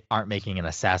why they aren't making an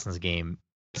Assassin's game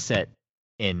set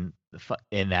in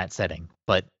that setting.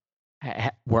 But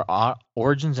were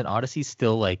Origins and Odyssey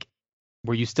still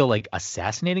were you still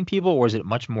assassinating people, or is it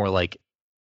much more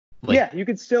yeah, you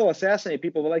could still assassinate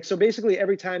people, but so basically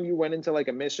every time you went into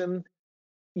a mission,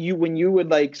 when you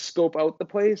would scope out the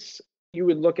place, you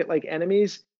would look at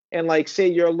enemies, and say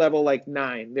you're level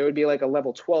 9, there would be a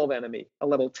level 12 enemy, a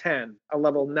level 10, a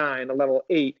level 9, a level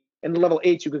 8, and the level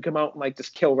 8 you could come out and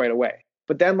just kill right away.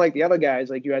 But then the other guys,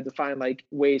 you had to find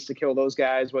ways to kill those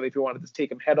guys, whether if you wanted to take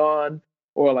them head on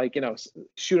or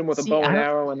shoot them with a bow and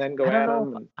arrow and then go at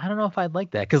them. I don't know if I'd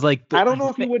like that, because I don't know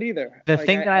if you would either. The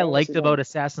thing that I liked honestly about don't.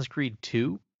 Assassin's Creed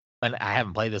 2, and I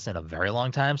haven't played this in a very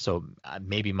long time, so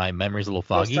maybe my memory's a little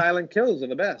Those foggy. silent kills are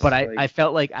the best. But I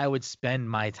felt like I would spend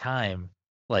my time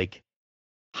like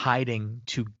hiding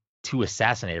to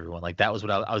assassinate everyone. Like that was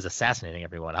what I was assassinating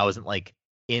everyone. I wasn't like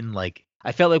in like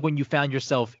I felt like when you found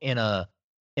yourself in a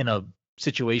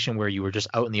situation where you were just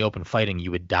out in the open fighting, you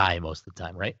would die most of the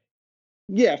time, right?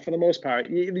 Yeah, for the most part,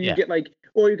 you Yeah. get like,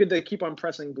 or you could like, keep on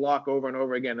pressing block over and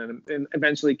over again, and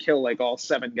eventually kill like all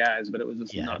 7 guys. But it was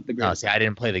just not the No, greatest. see, I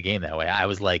didn't play the game that way. I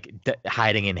was like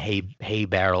hiding in hay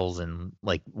barrels and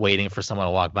like waiting for someone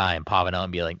to walk by and popping out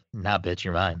and be like, "Nah, bitch,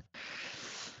 you're mine."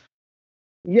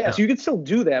 Yes, you could still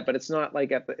do that, but it's not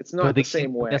like it's not But the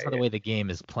same way. That's not the way the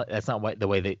game is. That's not the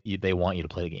way that they want you to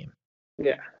play the game.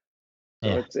 Yeah. So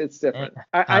Yeah. it's different.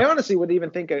 I honestly would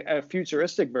even think a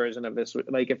futuristic version of this would,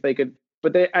 like, if they could,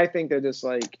 but I think they're just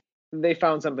like, they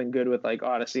found something good with like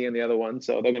Odyssey and the other one,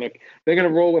 so they're gonna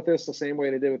roll with this the same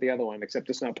way they did with the other one, except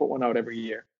just not put one out every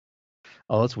year.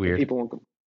 Oh, that's weird. People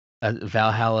won't.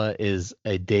 Valhalla is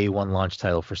a day one launch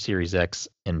title for Series X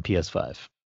and PS5.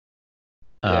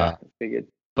 Yeah, figured.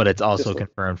 But it's also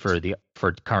confirmed for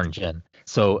current gen.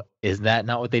 So is that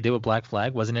not what they did with Black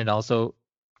Flag? Wasn't it also?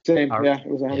 Same, yeah, it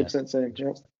was 100% same.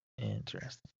 Yep.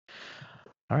 Interesting.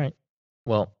 All right.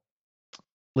 Well,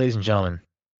 ladies and gentlemen,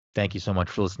 thank you so much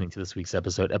for listening to this week's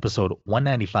episode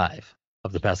 195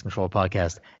 of the Pass the Controller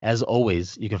podcast. As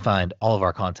always, you can find all of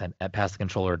our content at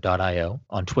passthecontroller.io,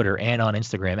 on Twitter and on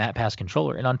Instagram at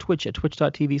passcontroller, and on Twitch at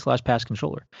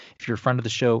twitch.tv/passcontroller. If you're a friend of the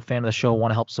show, fan of the show,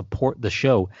 want to help support the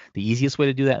show, the easiest way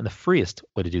to do that and the freest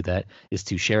way to do that is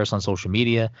to share us on social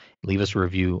media, leave us a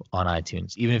review on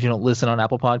iTunes. Even if you don't listen on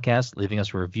Apple Podcasts, leaving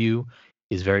us a review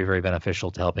is very, very beneficial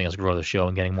to helping us grow the show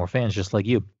and getting more fans just like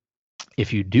you.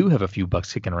 If you do have a few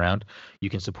bucks kicking around,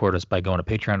 you can support us by going to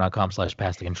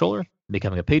patreon.com/passthecontroller,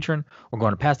 becoming a patron, or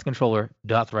going to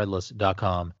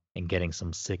passthecontroller.threadless.com and getting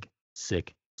some sick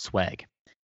swag.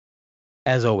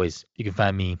 As always, you can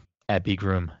find me at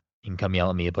BeakRoom. You can come yell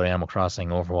at me about Animal Crossing,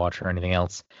 Overwatch, or anything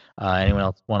else. Anyone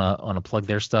else wanna plug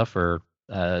their stuff, or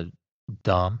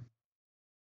Dom?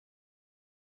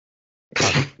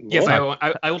 Yes,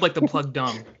 I would like to plug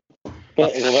Dom.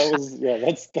 That's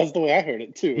the way I heard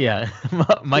it too. Yeah,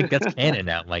 Mike, that's canon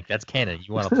now. Mike, that's canon.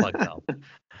 You want to plug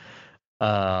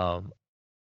Dom?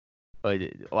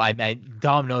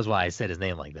 Dom knows why I said his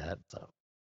name like that. So.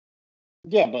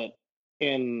 Yeah, but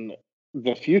in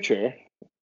the future,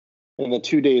 in the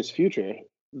 2 days future,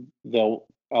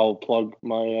 I'll plug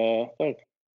my thing.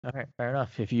 All right, fair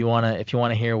enough. If you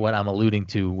wanna hear what I'm alluding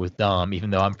to with Dom, even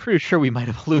though I'm pretty sure we might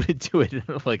have alluded to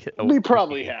it, like we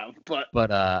probably have, but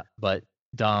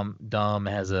Dom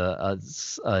has a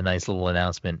nice little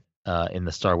announcement in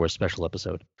the Star Wars special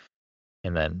episode,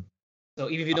 and then. So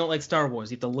even if you don't like Star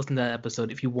Wars, you have to listen to that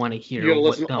episode if you want to hear. You gotta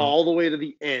listen all the way to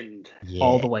the end. Yeah.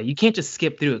 All the way. You can't just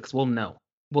skip through it because we'll know.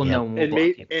 We'll know.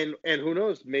 And who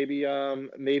knows? Maybe on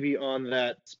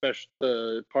that special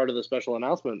part of the special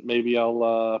announcement, maybe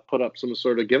I'll put up some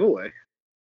sort of giveaway.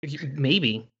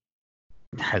 Maybe.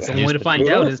 The only way to find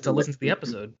out is to listen to the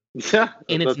episode. Yeah,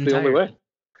 in its entirety. The only way.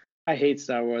 I hate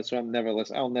Star Wars, so I'll never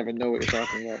listen. I'll never know what you're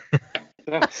talking about.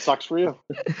 Yeah, sucks for you.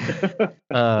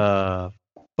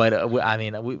 But I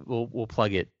mean, we'll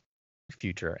plug it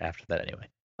future after that anyway.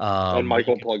 And Mike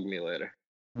will plug me later.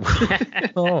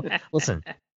 Oh, listen,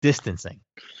 distancing.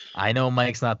 I know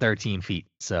Mike's not 13 feet,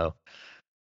 so.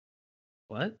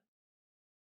 What?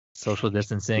 Social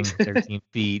distancing, 13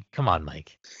 feet. Come on,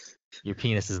 Mike. Your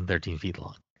penis isn't 13 feet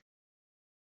long.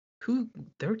 Who?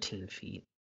 13 feet?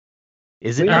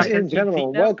 Is it not in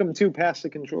general? Welcome to Pass the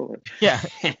Controller. Yeah.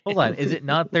 Hold on. Is it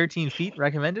not 13 feet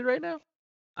recommended right now?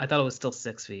 I thought it was still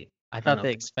 6 feet. I thought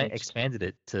they expanded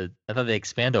it to. I thought they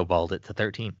expando-balled it to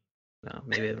 13. No,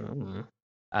 maybe.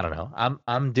 I don't know.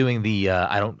 I'm doing the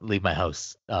I don't leave my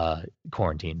house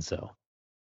quarantine, so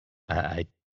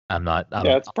I'm not.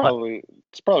 It's probably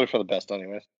for the best,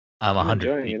 anyways. I'm 100.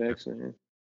 Enjoying it, actually.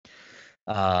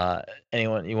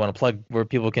 Anyone you want to plug where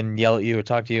people can yell at you or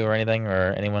talk to you or anything,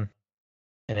 or anyone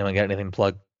got anything to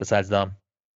plug besides Dom?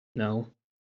 No.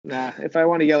 Nah. If I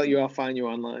want to yell at you, I'll find you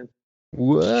online.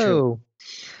 Whoa.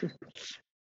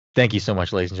 Thank you so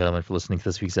much, ladies and gentlemen, for listening to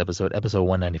this week's episode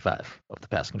 195 of the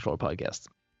Pass Controller podcast.